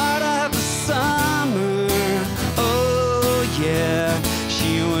start of the summer. Oh yeah,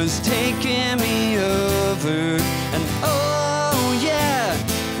 she was taking me over, and oh yeah,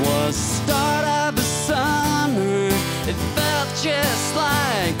 was the start of the summer. It felt just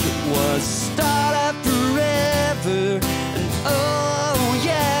like it was the start of forever, and oh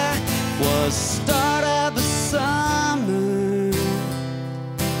yeah, was the start of the summer.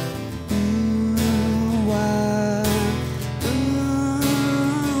 Ooh, why, ooh,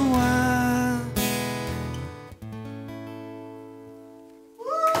 why.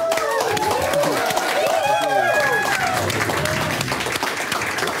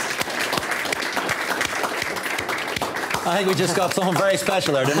 I think we just got something very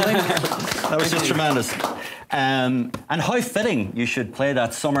special there, didn't we? That was just tremendous. And how fitting you should play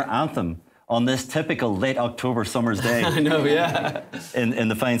that summer anthem on this typical late October summer's day. I know, yeah. In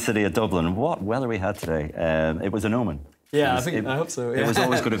the fine city of Dublin. What weather we had today. It was an omen. Yeah, I hope so. Yeah. It was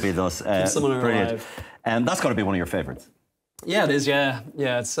always going to be thus. Brilliant. And that's got to be one of your favourites. Yeah, it is, yeah.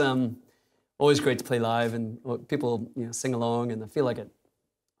 Yeah, it's always great to play live and people sing along, and I feel like it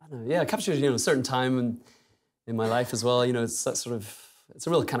captures a certain time in my life as well. It's that sort of, it's a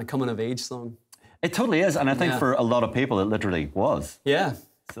real kind of coming of age song. It totally is, and I think for a lot of people it literally was. Yeah.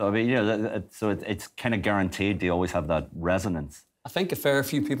 So I mean, it's kind of guaranteed to always have that resonance. I think a fair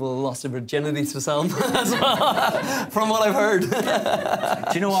few people lost their virginity to this album as well, from what I've heard.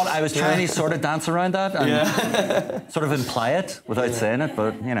 Do you know what? I was trying to sort of dance around that and sort of imply it without saying it,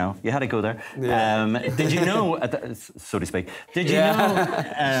 but you had to go there. Yeah. Did you know, so to speak, did you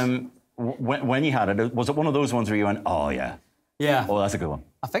know when you had it, was it one of those ones where you went, oh yeah? Yeah. Oh, that's a good one.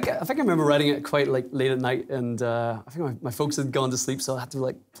 I think I remember writing it quite like late at night, and I think my folks had gone to sleep, so I had to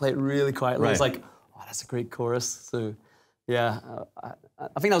like play it really quietly. Right. I was like, oh, that's a great chorus. So. Yeah,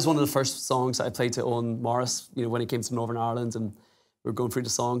 I think that was one of the first songs that I played to Owen Morris, when he came to Northern Ireland and we were going through the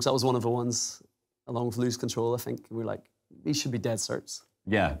songs. That was one of the ones, along with Lose Control, I think. We were like, these should be dead certs.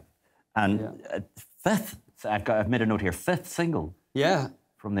 Yeah. And fifth, I've made a note here, fifth single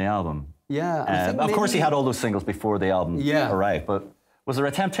from the album. Yeah. Of course, he had all those singles before the album arrived, but was there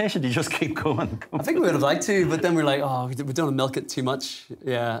a temptation to just keep going? I think we would have liked to, but then we were like, oh, we don't want to milk it too much.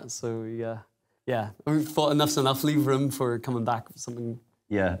 Yeah, so yeah, we thought enough's enough. Leave room for coming back with something.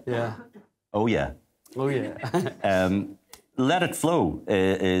 Yeah. Yeah. Oh yeah. Oh yeah. Let It Flow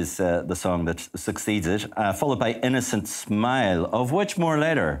is the song that succeeds it, followed by Innocent Smile, of which more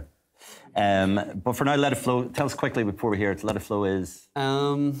later. But for now, Let It Flow. Tell us quickly before we hear it. Let It Flow is.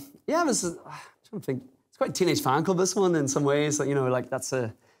 I'm trying to think. It's quite Teenage Fan Club, this one, in some ways. Like that's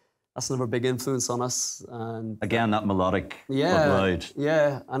another big influence on us. And again, that melodic, but loud.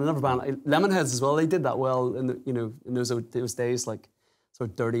 Yeah, and another band, Lemonheads as well. They did that well in those days, like sort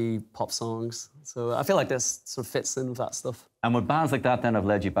of dirty pop songs. So I feel like this sort of fits in with that stuff. And would bands like that then have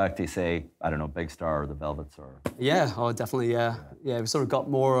led you back to, say, I don't know, Big Star or the Velvets or? Yeah, oh definitely, yeah. We sort of got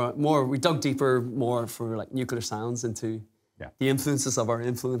more. We dug deeper, more for like Nuclear Sounds into. The influences of our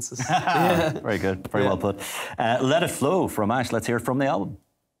influences. Very good, very well put. Let It Flow from Ash. Let's hear it from the album.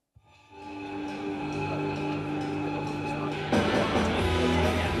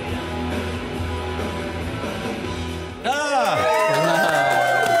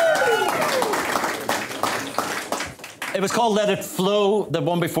 It was called Let It Flow, the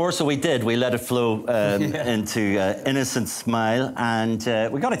one before, so we let it flow into Innocent Smile. And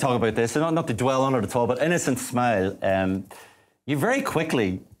we got to talk about this, not to dwell on it at all, but Innocent Smile. You very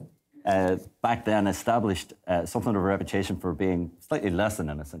quickly, back then, established something of a reputation for being slightly less than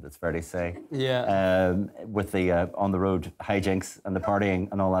innocent, it's fair to say. Yeah. With the on-the-road hijinks and the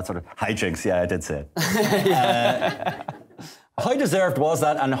partying and all that sort of... Hijinks, yeah, I did say it. How deserved was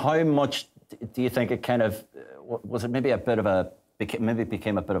that, and how much do you think it kind of... Was it maybe maybe it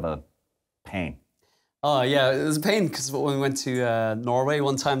became a bit of a pain? Oh, yeah, it was a pain because when we went to Norway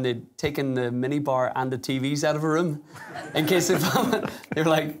one time, they'd taken the minibar and the TVs out of a room in case they were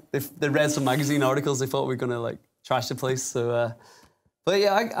like, they read some magazine articles, they thought we were going to like trash the place. So, but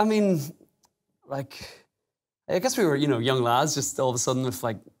yeah, I mean, like, I guess we were, young lads, just all of a sudden with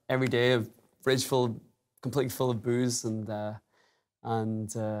like every day a fridge completely full of booze and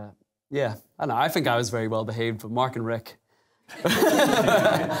yeah, I don't know. I think I was very well behaved, but Mark and Rick,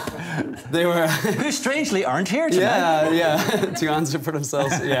 they were... Who strangely aren't here tonight. Yeah, to answer for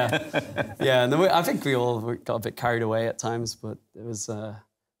themselves, yeah. And I think we all got a bit carried away at times, but it was,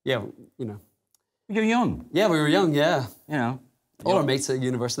 You're young. Yeah, we were young, yeah. All our mates at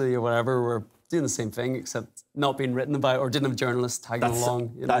university or whatever were doing the same thing, except not being written about or didn't have journalists tagging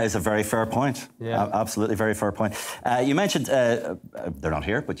along. That is a very fair point. Yeah. Absolutely very fair point. You mentioned, they're not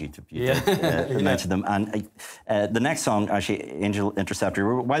here, but you did mention them. And the next song, actually, Angel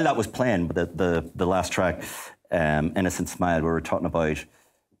Interceptor, while that was playing, the last track, Innocent Smile, we were talking about,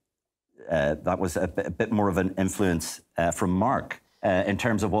 that was a bit more of an influence from Mark in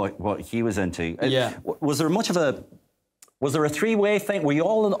terms of what he was into. Was there much of a... Was there a three-way thing? Were you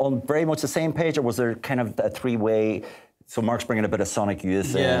all on very much the same page, or was there kind of a three-way? So Mark's bringing a bit of Sonic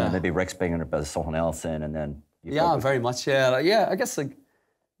Youth in, and maybe Rick's bringing a bit of something else in, and then... very much, yeah. I guess, like,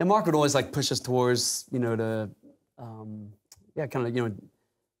 Mark would always, like, push us towards, the, kind of,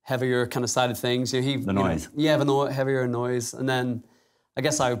 heavier kind of side of things. The noise. Heavier noise. And then I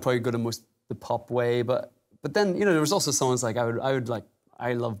guess I would probably go to most the pop way, but then, there was also songs like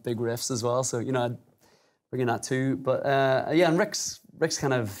I love big riffs as well, so, I'd bring in that too. But and Rick's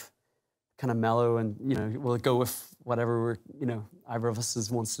kind of mellow, and we'll go with whatever either of us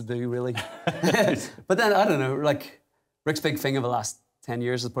wants to do, really. But then, I don't know, like, Rick's big thing of the last 10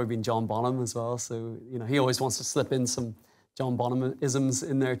 years has probably been John Bonham as well. So, he always wants to slip in some John Bonham-isms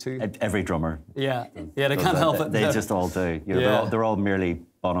in there too. Every drummer. Yeah, they can't help it. They just all do. They're all merely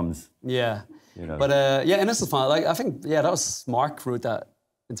Bonhams. Yeah. But and this is fun. Like, I think, that was Mark wrote that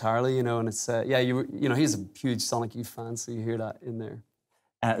entirely, and it's, he's a huge Sonic Youth fan, so you hear that in there.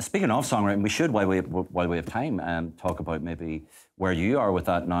 Speaking of songwriting, we should, while we have time, talk about maybe where you are with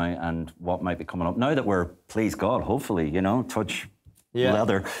that now and what might be coming up. Now that we're, please God, hopefully, touch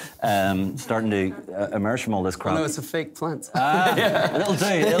leather, starting to emerge from all this crap. Oh, no, it's a fake plant. It'll do,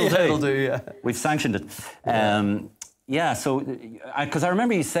 It'll do, yeah. We've sanctioned it. So, because I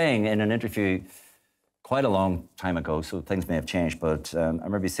remember you saying in an interview quite a long time ago, so things may have changed, but I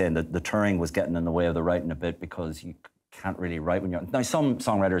remember you saying that the touring was getting in the way of the writing a bit because you can't really write when you're... Now, some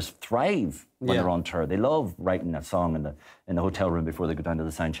songwriters thrive when they're on tour. They love writing a song in the hotel room before they go down to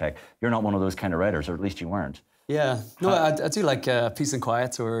the sound check. You're not one of those kind of writers, or at least you weren't. Yeah. No, I do like peace and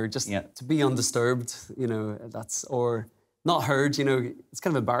quiet, or just to be undisturbed, that's... Or not heard, it's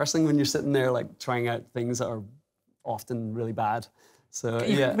kind of embarrassing when you're sitting there, like, trying out things that are often really bad. So,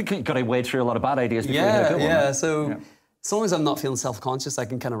 You've got to wade through a lot of bad ideas before you get a good one. Yeah, so as long as I'm not feeling self-conscious, I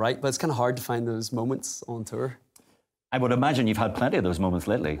can kind of write, but it's kind of hard to find those moments on tour. I would imagine you've had plenty of those moments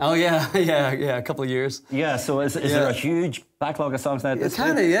lately. Oh, yeah, a couple of years. Yeah, so is there a huge backlog of songs now? It's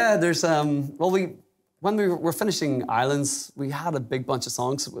kind of, there's, when we were finishing Islands, we had a big bunch of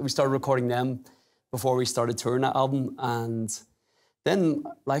songs. We started recording them before we started touring that album, and then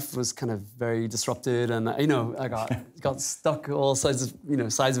life was kind of very disrupted, and I got stuck all sides of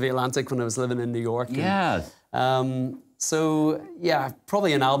the Atlantic when I was living in New York. Yeah. Probably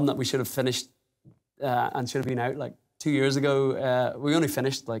an album that we should have finished and should have been out like 2 years ago. We only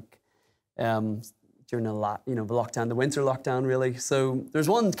finished like during the lockdown, the winter lockdown, really. So there's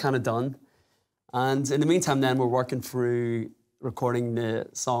one kind of done, and in the meantime, then we're working through recording the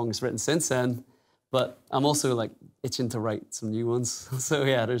songs written since then. But I'm also like itching to write some new ones. So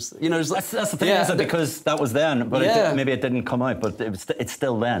there's that's the thing, isn't it? Because that was then, but maybe it didn't come out, but it's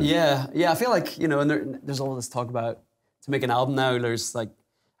still then. Yeah. I feel like and there's all this talk about to make an album now. There's like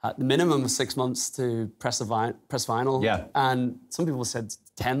at the minimum of 6 months to press vinyl. Yeah. And some people said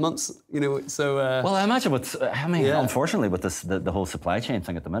 10 months. So. Well, I imagine unfortunately with this the whole supply chain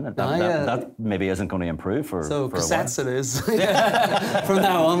thing at the minute, that maybe isn't going to improve for cassettes a while. It is from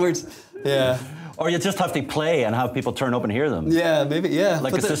now onwards. Yeah. Or you just have to play and have people turn up and hear them. Yeah, maybe,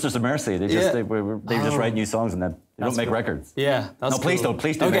 Like the Sisters of Mercy. They just write new songs and then they don't make records. Yeah, that's please don't.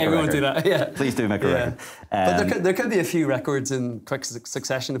 Please do make a record. We won't do that, yeah. Please do make a record. But there could be a few records in quick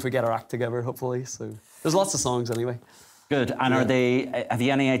succession if we get our act together, hopefully. So there's lots of songs anyway. Good. And have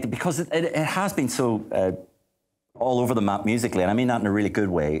you any idea? Because it has been so all over the map musically, and I mean that in a really good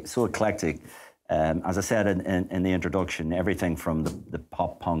way, so eclectic. As I said in the introduction, everything from the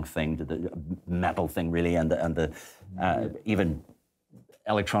pop punk thing to the metal thing, really, and the even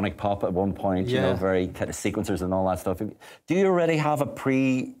electronic pop at one point, very kind of sequencers and all that stuff. Do you already have a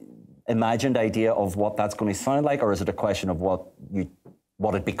pre-imagined idea of what that's going to sound like, or is it a question of what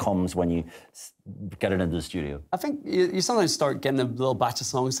it becomes when you get it into the studio? I think you sometimes start getting a little batch of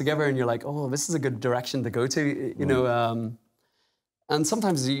songs together, and you're like, oh, this is a good direction to go to, and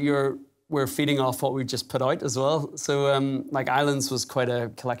sometimes we're feeding off what we just put out as well. So like Islands was quite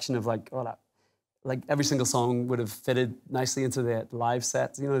a collection of like every single song would have fitted nicely into the live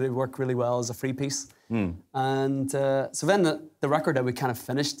set. They work really well as a free piece. And so then the record that we kind of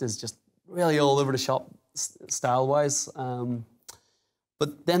finished is just really all over the shop style-wise.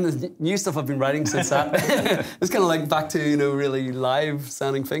 But then the new stuff I've been writing since that, it's kind of like back to, really live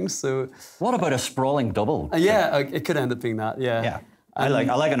sounding things. So what about a sprawling double? It could end up being that, Yeah. I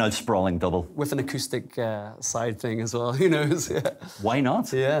like an old sprawling double. With an acoustic side thing as well, who knows? Yeah. Why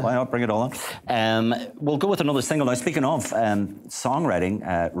not? Yeah. Why not bring it all on? We'll go with another single. Now, speaking of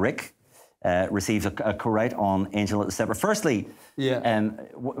songwriting, Rick receives a co-write on Angel at the Stepper. Firstly,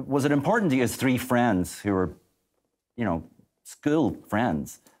 was it important to you as three friends who were, school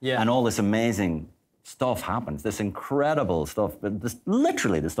friends, and all this amazing stuff happens, this incredible stuff,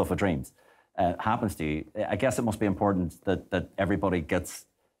 literally the stuff of dreams, happens to you? I guess it must be important that everybody gets,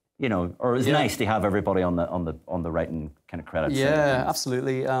 or it's nice to have everybody on the writing kind of credits. Yeah,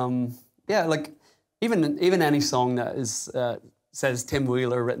 absolutely. Like even any song that is says Tim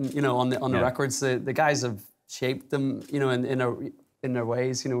Wheeler written, on the records, the guys have shaped them, in their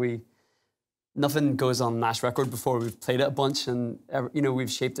ways. Nothing goes on Nash record before we've played it a bunch, and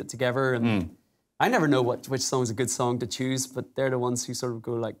we've shaped it together. And I never know which song's a good song to choose, but they're the ones who sort of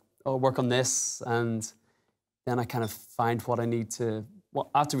go like, oh, work on this, and then I kind of find what I need to. Well,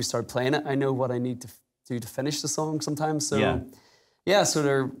 after we start playing it, I know what I need to do to finish the song sometimes. So yeah, so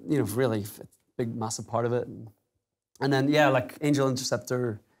they're really a big, massive part of it. And then like Angel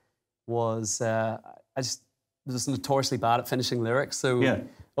Interceptor was I was notoriously bad at finishing lyrics. So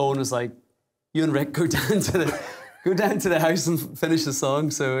Owen was like, "You and Rick go down to the house and finish the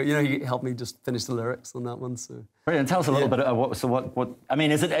song." So he helped me just finish the lyrics on that one. So brilliant. Tell us a little bit of what I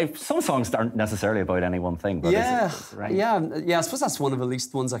mean. Is it some songs aren't necessarily about any one thing? But right? Yeah. I suppose that's one of the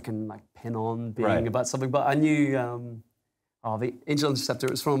least ones I can like pin on being about something. But I knew the Angel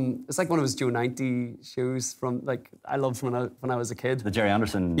Interceptor. It's like one of his Joe 90 shows from like I loved when I was a kid. The Jerry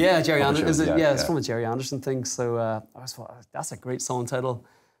Anderson. Yeah, Jerry Anderson. It's from a Jerry Anderson thing. So I was thought that's a great song title.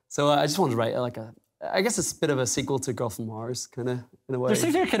 So I just wanted to write I guess it's a bit of a sequel to Girl from Mars, kind of in a way. There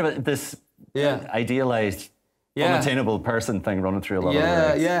seems to be kind of this idealized, unattainable person thing running through a lot of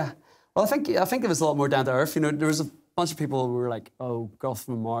lyrics. Yeah. Well, I think it was a lot more down to earth. There was a bunch of people who were like, "Oh, Girl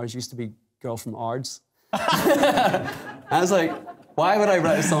from Mars used to be Girl from Ards." I was like, why would I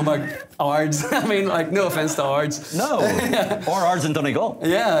write a song about Ards? I mean, like, no offense to Ards. No. Or Ards in Donegal.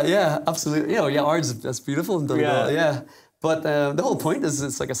 Yeah, absolutely. Ards, that's beautiful in Donegal. Yeah. But the whole point is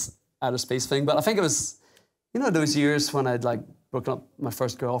it's like a outer space thing. But I think it was, those years when I'd like broken up my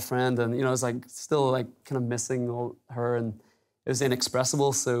first girlfriend, and I was like still like kind of missing her, and it was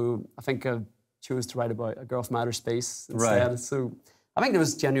inexpressible. So I think I chose to write about a girl from outer space instead. Right. So I think there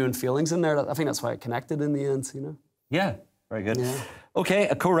was genuine feelings in there. I think that's why it connected in the end. Yeah. Very good. Yeah. Okay,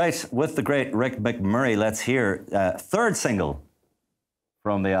 a co-write with the great Rick McMurray. Let's hear third single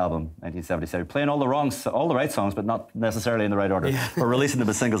from the album, 1977. Playing all the right songs, but not necessarily in the right order. Yeah. We're releasing them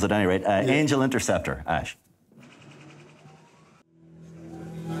as singles at any rate. Angel Interceptor, Ash.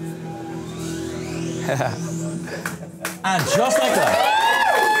 And just like that.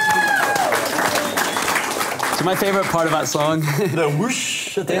 So my favourite part of that song, the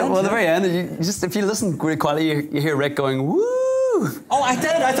whoosh at the end. Well, at the very end, if you listen great quality, you hear Rick going woo. Oh, I did.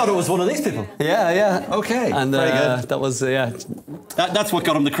 I thought it was one of these people. Yeah. Okay. And very good. That was That's what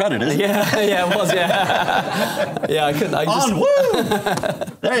got him the credit, isn't it? Yeah, it was. Yeah, I couldn't. Woo!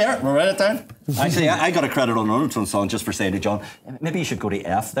 There you are. We'll write it down. Actually, I got a credit on an Undertone song just for saying to John, maybe you should go to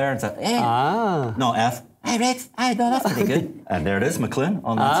F there and say, no F. Hey, Rick, no, that's pretty good. And there it is, McLoone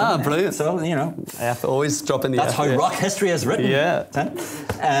on that song. Brilliant. So, F, always dropping the That's F. how rock history is written. Yeah.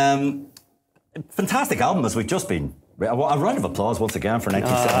 Fantastic album as we've just been. A round of applause once again for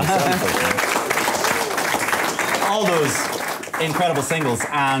 1977. All those incredible singles,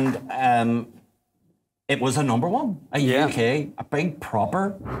 and it was a number one. UK, a big,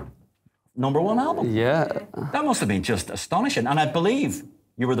 proper number one album. Yeah. That must have been just astonishing. And I believe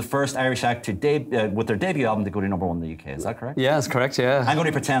you were the first Irish act to with their debut album to go to number one in the UK. Is that correct? Yeah, that's correct. Yeah. I'm going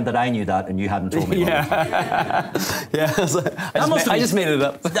to pretend that I knew that and you hadn't told me. Yeah. I just made it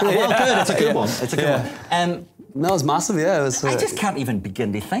up. Well, good. It's a good one. It's a good one. No, it was massive. Yeah, it was. I just can't even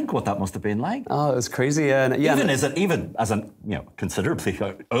begin to think what that must have been like. Oh, it was crazy. Yeah. Even as considerably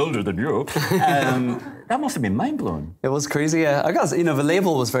older than you, that must have been mind blowing. It was crazy. Yeah, I guess the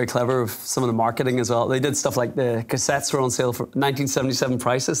label was very clever with some of the marketing as well. They did stuff like the cassettes were on sale for 1977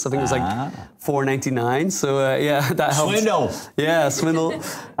 prices. I think it was like $4.99. So that helped. Swindle. Yeah, swindle.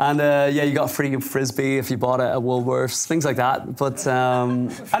 And you got free frisbee if you bought it at Woolworths, things like that. But and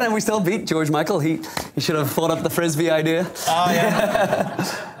then we still beat George Michael. He should have thought up the frisbee idea. Oh yeah.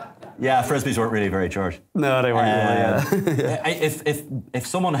 Yeah, frisbees weren't really very George. No, they weren't. If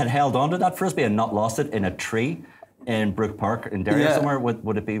someone had held on to that frisbee and not lost it in a tree in Brook Park in Derry somewhere,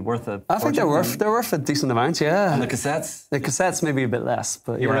 would it be worth a I think they're worth a decent amount, yeah. And the cassettes? The cassettes maybe a bit less,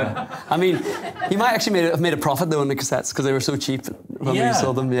 but I mean, you might actually have made a profit though on the cassettes because they were so cheap when we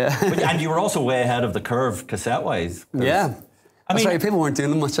sold them, And you were also way ahead of the curve cassette-wise. Yeah. I mean, people weren't doing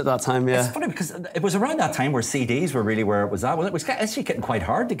them much at that time, It's funny because it was around that time where CDs were really where it was at. It was actually getting quite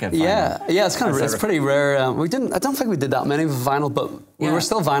hard to get vinyl. Yeah, it's pretty rare. I don't think we did that many with vinyl, but we were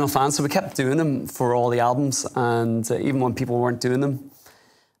still vinyl fans, so we kept doing them for all the albums, and even when people weren't doing them.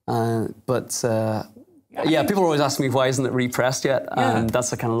 People were always asking me why isn't it repressed yet, and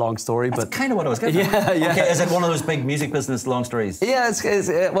that's a kind of long story. That's kind of what I was getting at. Okay, is it one of those big music business long stories? Yeah, it's kind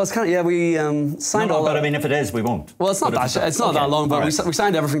of we signed all. But I mean, if it is, we won't. Well, it's not that long, but we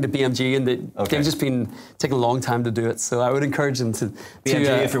signed everything to BMG, and they've just been taking a long time to do it. So I would encourage them to.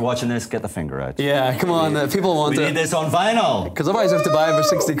 BMG, if you're watching this, get the finger out. Yeah, come on, people want we need this on vinyl. Because otherwise, you have to buy it for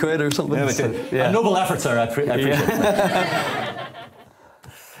 60 quid or something. A noble effort, sir. I appreciate it.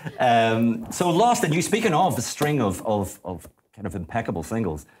 So Lost in You, speaking of a string of kind of impeccable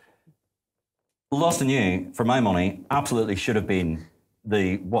singles, Lost in You, for my money, absolutely should have been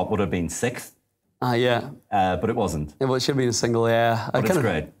what would have been 6th Yeah. But it wasn't. It should have been a single, yeah. But it's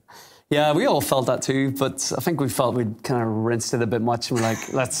great. Yeah, we all felt that too, but I think we felt we'd kind of rinsed it a bit much, and we're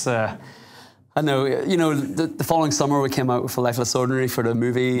like, let's... I know, you know, the following summer we came out with A Life Less Ordinary for the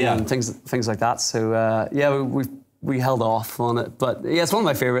movie and things like that. So yeah, we held off on it, but yeah, it's one of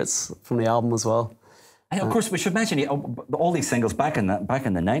my favourites from the album as well. And of course, we should mention all these singles back in the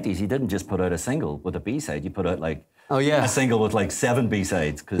 90s. You didn't just put out a single with a B-side. You put out like a single with like 7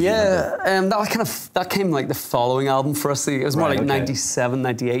 B-sides. That came like the following album for us. It was more like 97,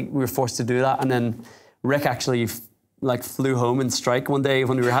 98. We were forced to do that, and then Rick actually like flew home in strike one day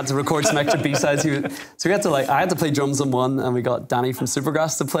when we had to record some extra B-sides. So we had to I had to play drums on one, and we got Danny from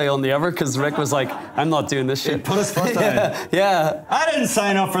Supergrass to play on the other, because Rick was like, I'm not doing this shit. Put his foot down. Yeah. I didn't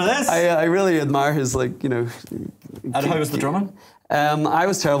sign up for this. I really admire his, like, you know. And how was the drumming? I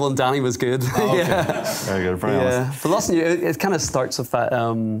was terrible and Danny was good. Oh, okay. Very good. Very honest. But Lost in You, it kind of starts with that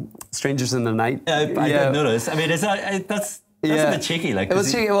Strangers in the Night. I did notice. I mean, that's a bit cheeky. Like, it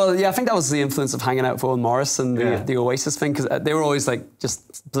was cheeky. Well, yeah, I think that was the influence of hanging out with Owen Morris and the Oasis thing, because they were always like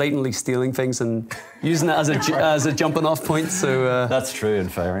just blatantly stealing things and using it as a jumping off point. So that's true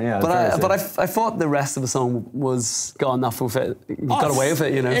and fair. Yeah. But I thought the rest of the song got enough with it. You got away with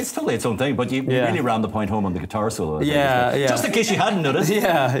it, you know. It's totally its own thing, but you really rammed the point home on the guitar solo. Yeah. Just in case you hadn't noticed.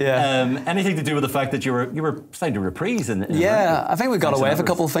 Yeah. Anything to do with the fact that you were starting to reprise in I think we got away with a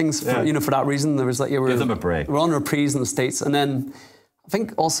couple of things for that reason. There was like give them a break. We're on reprise in the States, and then I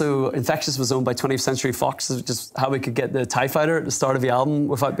think also Infectious was owned by 20th Century Fox, which is how we could get the TIE Fighter at the start of the album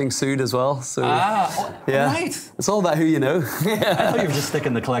without being sued as well. So right. It's all about who you know. I thought you were just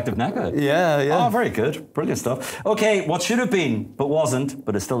sticking the collective neck out. Yeah. Oh, very good. Brilliant stuff. Okay, what should have been, but wasn't,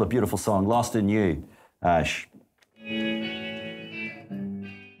 but is still a beautiful song, Lost in You. Ash.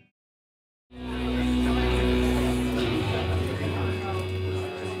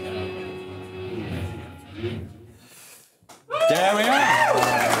 There we are.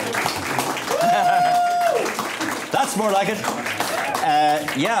 That's more like it.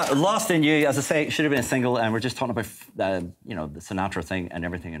 Lost in You, as I say, should have been a single, and we're just talking about the Sinatra thing and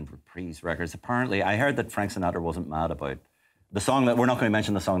everything in Reprise Records. Apparently, I heard that Frank Sinatra wasn't mad about the song that we're not going to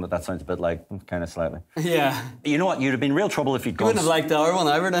mention. The song that sounds a bit like, kind of slightly. Yeah. You know what? You'd have been real trouble if you'd gone. You wouldn't have liked the other one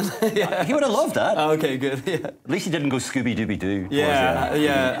ever then. He would have loved that. Oh, okay, good. Yeah. At least you didn't go Scooby Dooby Doo.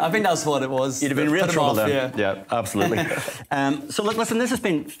 Yeah. I think that's what it was. You'd have been real trouble then. Yeah, absolutely. So look, listen. This has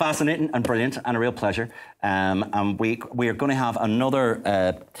been fascinating and brilliant and a real pleasure. And we are going to have another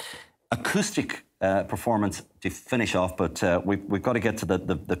acoustic performance to finish off, but we've got to get to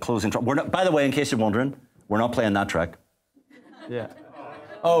the closing track. By the way, in case you're wondering, we're not playing that track. Yeah.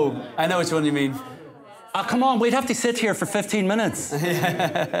 Oh, I know which one you mean. Oh, come on, we'd have to sit here for 15 minutes. Do a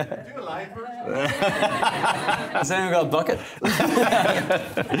live version? Has anyone got a bucket?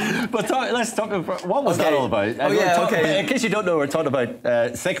 But let's talk about, what was that all about? In case you don't know, we're talking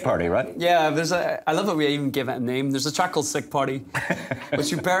about Sick Party, right? Yeah, I love that we even give it a name. There's a track called Sick Party,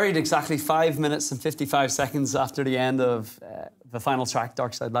 which we buried exactly 5 minutes and 55 seconds after the end of the final track,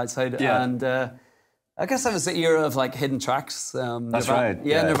 Dark Side, Light Side. Yeah. And I guess that was the era of like hidden tracks. That's right.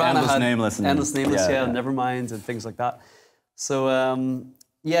 Yeah, Nirvana Endless had Nameless and Nevermind and things like that. So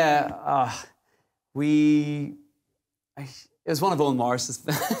it was one of Owen Morris's.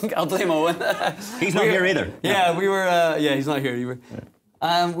 I'll blame Owen. He's not here either. Yeah, we were. He's not here either.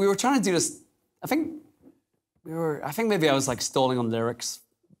 We were trying to do this. I think maybe I was like stalling on lyrics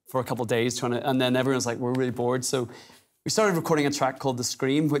for a couple of days and then everyone's like, we're really bored. So we started recording a track called The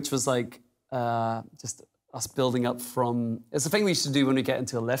Scream, which was like. Just us building up from... It's the thing we used to do when we get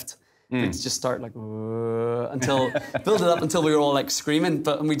into a lift. We'd just start like... build it up until we were all like screaming.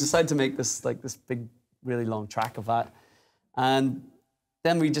 And we decided to make this big, really long track of that. And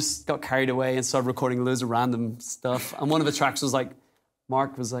then we just got carried away and started recording loads of random stuff. And one of the tracks was like...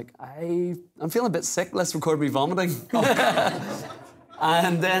 Mark was like, I'm feeling a bit sick. Let's record me vomiting.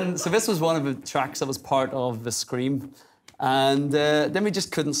 And then... So this was one of the tracks that was part of The Scream. And then we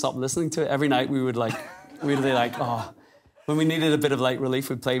just couldn't stop listening to it. Every night we'd be like, when we needed a bit of like relief,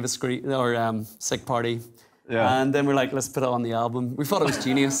 we'd play the Scream or Sick Party. Yeah. And then we're like, let's put it on the album. We thought it was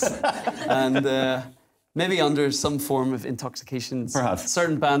genius. And maybe under some form of intoxication, perhaps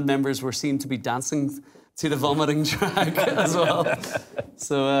certain band members were seen to be dancing to the vomiting track as well.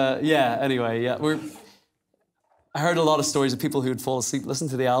 So anyway, I heard a lot of stories of people who would fall asleep, listen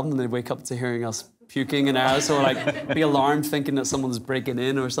to the album, and they'd wake up to hearing us puking in our house, or like be alarmed thinking that someone's breaking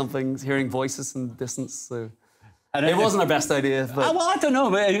in or something, hearing voices in the distance. So And it wasn't our best idea. But well, I don't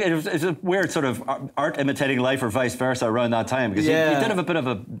know, but it's a weird sort of art imitating life or vice versa around that time, because you did have a bit of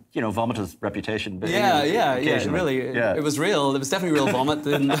a, vomitous reputation. Yeah, really. Yeah. It was real. It was definitely real vomit.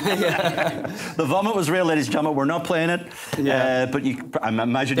 The vomit was real, ladies and gentlemen. We're not playing it. Yeah. But I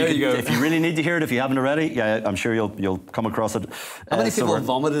imagine if you really need to hear it, if you haven't already, I'm sure you'll come across it. How many people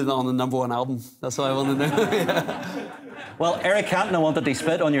vomited on the #1 album? That's what I want to know. Well, Eric Cantona wanted to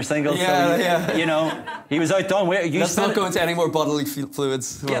spit on your single, he was outdone. Let's not go into any more bodily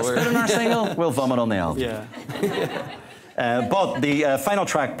fluids. Yeah, spit on our single, we'll vomit on the album. Yeah. But the final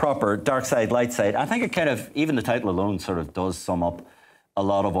track proper, Dark Side, Light Side, I think it kind of, even the title alone sort of does sum up a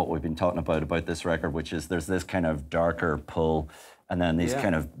lot of what we've been talking about this record, which is there's this kind of darker pull and then these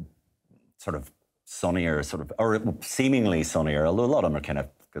kind of sort of sunnier, or seemingly sunnier, although a lot of them are kind of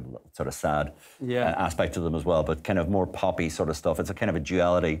good, sort of sad aspect to them as well, but kind of more poppy sort of stuff. It's a kind of a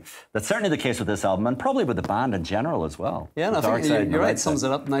duality. That's certainly the case with this album, and probably with the band in general as well. Yeah, and I think you're right. Sums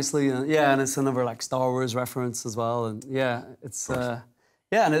it up nicely. And it's another like Star Wars reference as well. And it's it's a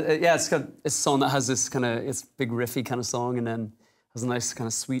song that has this kind of big riffy kind of song, and then has a nice kind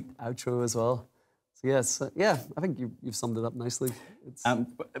of sweet outro as well. So I think you've summed it up nicely.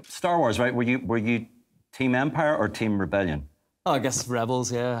 Star Wars, right? Were you Team Empire or Team Rebellion? Oh, I guess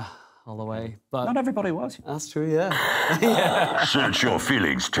Rebels, all the way. But not everybody was. That's true, yeah. Search your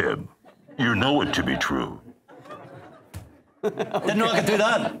feelings, Tim. You know it to be true. Didn't know I could do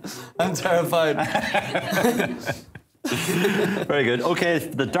that. I'm terrified. Very good. Okay,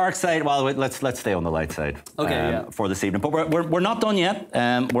 the dark side. Well, let's stay on the light side. Okay, for this evening. But we're not done yet.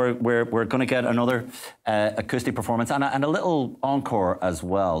 We're going to get another acoustic performance and a little encore as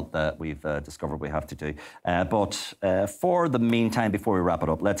well that we've discovered we have to do. But for the meantime, before we wrap it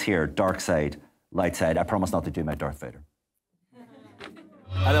up, let's hear Dark Side, Light Side. I promise not to do my Darth Vader.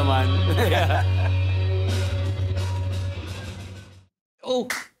 I don't mind. Oh.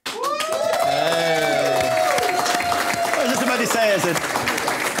 Say is it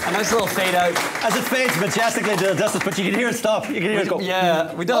a nice little fade out as it fades majestically to the distance, but you can hear it stop. You can hear it go.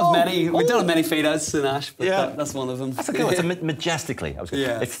 Yeah, we don't have many. We don't have many fade outs in Ash, but that's one of them. That's okay. It's majestically.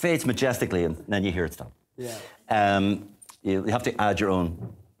 It fades majestically, and then you hear it stop. Yeah. You have to add your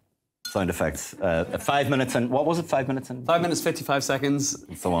own sound effects. 5 minutes and what was it? 5 minutes and 5 minutes 55 seconds.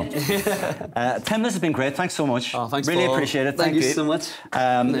 And so on. Tim, this has been great. Thanks so much. Oh, thanks. Really Paul. Appreciate it. Thank you so much.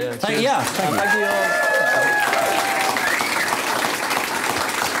 Thank you all.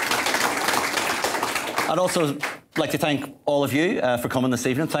 I'd also like to thank all of you for coming this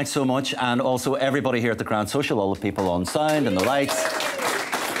evening. Thanks so much. And also everybody here at the Grand Social, all the people on sound and the lights,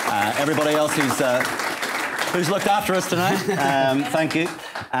 everybody else who's looked after us tonight. Thank you.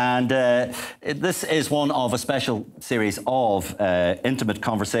 And this is one of a special series of intimate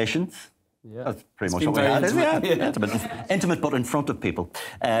conversations. Yeah. That's pretty much what we had. Intimate, but in front of people.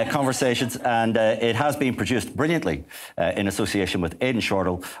 Conversations, and it has been produced brilliantly in association with Aidan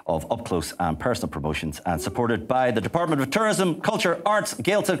Shortall of Up Close and Personal Promotions, and supported by the Department of Tourism, Culture, Arts,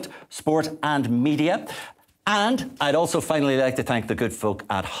 Gaeltacht, Sport and Media. And I'd also finally like to thank the good folk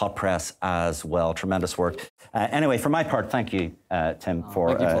at Hot Press as well. Tremendous work. Anyway, for my part, thank you, Tim,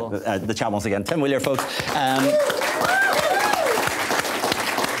 for the chat once again. Tim Wheeler, folks.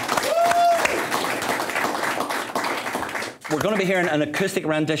 We're going to be hearing an acoustic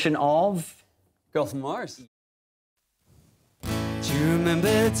rendition of Girl from Mars. Do you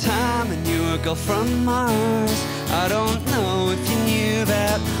remember the time when you were a girl from Mars? I don't know if you knew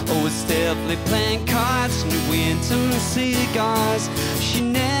that. Oh, it's definitely playing cards and winter cigars. She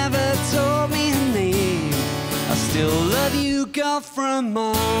never told me her name. I still love you, girl from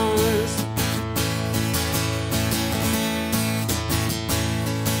Mars.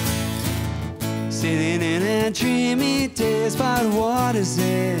 Sitting in a dreamy daze by the water's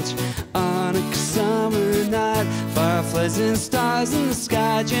edge on a summer night, fireflies and stars in the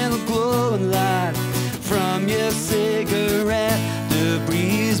sky, gentle glowing light from your cigarette. The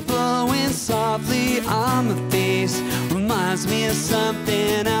breeze blowing softly on my face reminds me of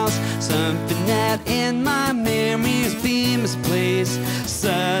something else, something that in my memories be misplaced.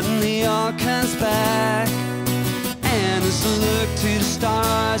 Suddenly all comes back. And as I look to the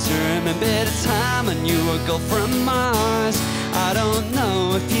stars, I remember the time I knew a girl from Mars. I don't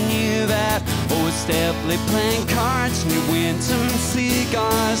know if you knew that. Oh, it's definitely playing cards and your winter and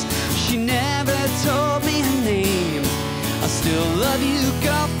cigars. She never told me her name. I still love you,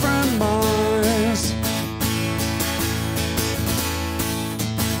 girl from Mars.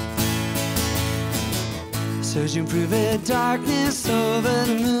 Surging through the darkness over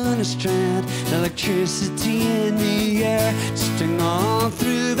the moon strand, electricity in the air, sting all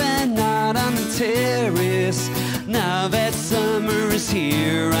through the night on the terrace. Now that summer is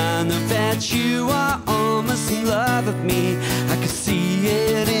here, I know that you are almost in love with me. I can see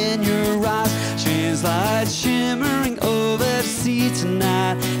it in your eyes, strange light shimmering over the sea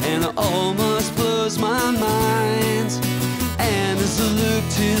tonight, and it almost blows my mind. And as I look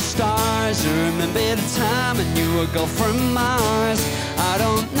to the stars, I remember the time when you were gone from Mars. I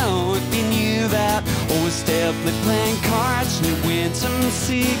don't know if you knew that, or was definitely playing cards and it went some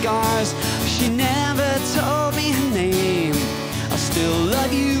cigars. She never told me her name. I still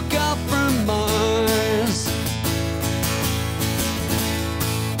love you, girl from Mars.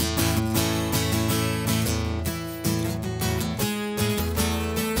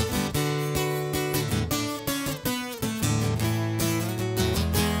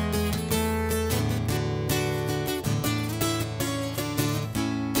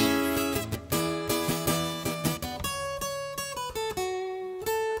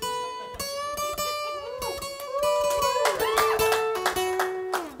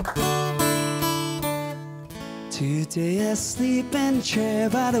 Today I sleep in a chair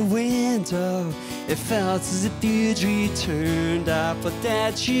by the window. It felt as if you'd returned. I thought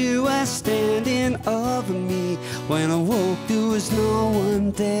that you were standing over me. When I woke, there was no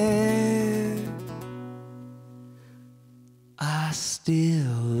one there. I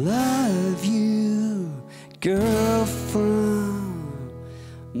still love you, girl from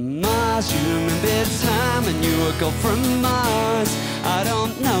Mars. You remember the time when you were gone from Mars. I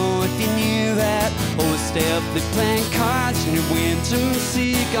don't know if you knew that, or was definitely playing cards and you went to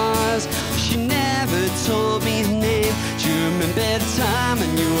cigars. She never told me her name. Do you remember the time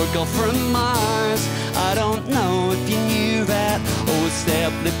when you were gone from Mars? I don't know if you knew that, or was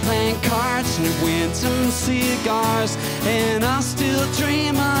definitely playing cards and you went to cigars. And I still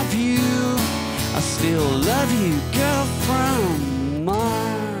dream of you, I still love you, girl from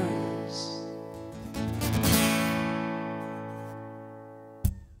Mars.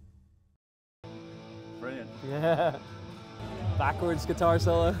 Yeah. Backwards guitar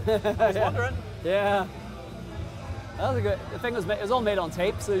solo. I was wondering. Yeah. That was a good. The thing was, it was all made on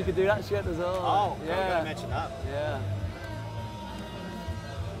tape, so you could do that shit as well. Oh, yeah. I'm gonna mention that. Yeah.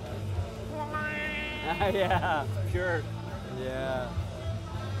 Yeah. Pure. Yeah.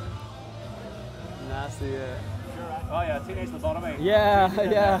 Nasty. Yeah. Pure. Oh yeah, Teenage Lobotomy. Yeah,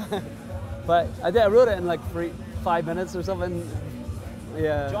 yeah. But I wrote it in like 5 minutes or something.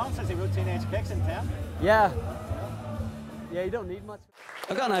 Yeah. John says he wrote Teenage Kicks in 10. Yeah. Yeah, you don't need much.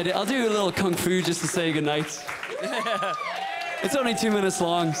 I've got an idea. I'll do a little kung fu just to say goodnight. It's only 2 minutes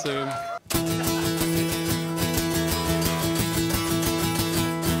long, so.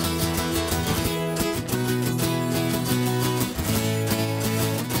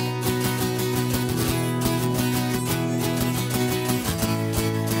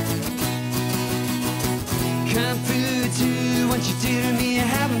 Kung fu do what you do to me. I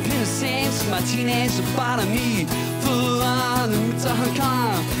haven't been the same since my teenage lobotomy. Full on the roots of Hong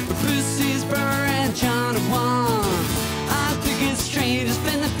Kong, the pussy's burning John of Wong. I think it's strange to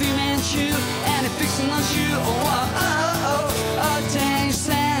spend the Fu-Man shoe and it fixing on shoe. Oh, oh, oh, oh, oh, dang,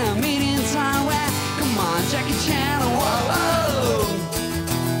 Sam, medium Taiwan. Come on, Jackie Chan, oh, oh, oh.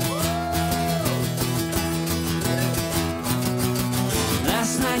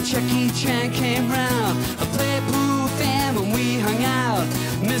 Last night Jackie Chan came round. I played pool with him and we hung out.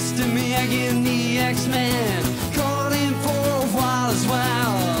 Mr. Miyagi and the X-Men called in for a while as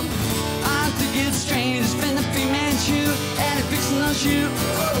well. I think it's strange to spend the Fu-Man shoe and it fixing on shoe.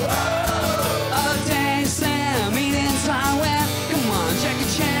 Oh, dang, Sam, eating Taiwan. Come on, Jackie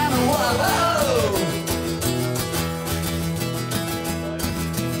Chan, whoa.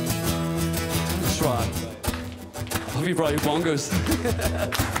 That's right. Hope you brought your bongos.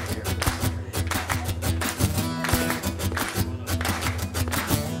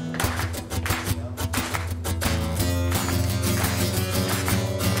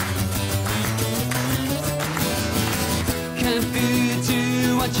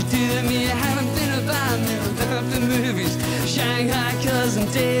 What you do to me, I haven't been about the movies. Shanghai cousin,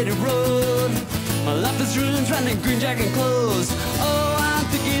 Daddy Road. My life is ruined trying to green jacket clothes. Oh, I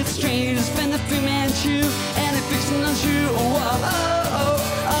think it's strange to spend the Fu-Man shoe and it fixing on shoe. Oh, oh, oh, oh,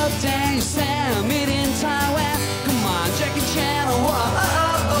 oh, dang, Sam, made in Taiwan. Come on, Jackie Chan. Oh, oh,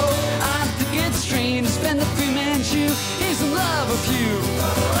 oh, oh, I think it's strange to spend the Fu-Man shoe. He's in love with you.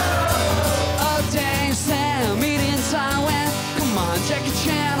 Oh, dang, Sam, made in Taiwan. Come on, Jackie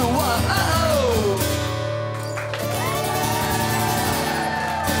Chan, whoa.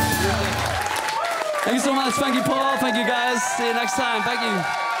 Thank you so much. Thank you, Paul. Thank you, guys. See you next time. Thank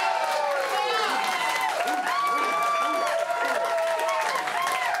you.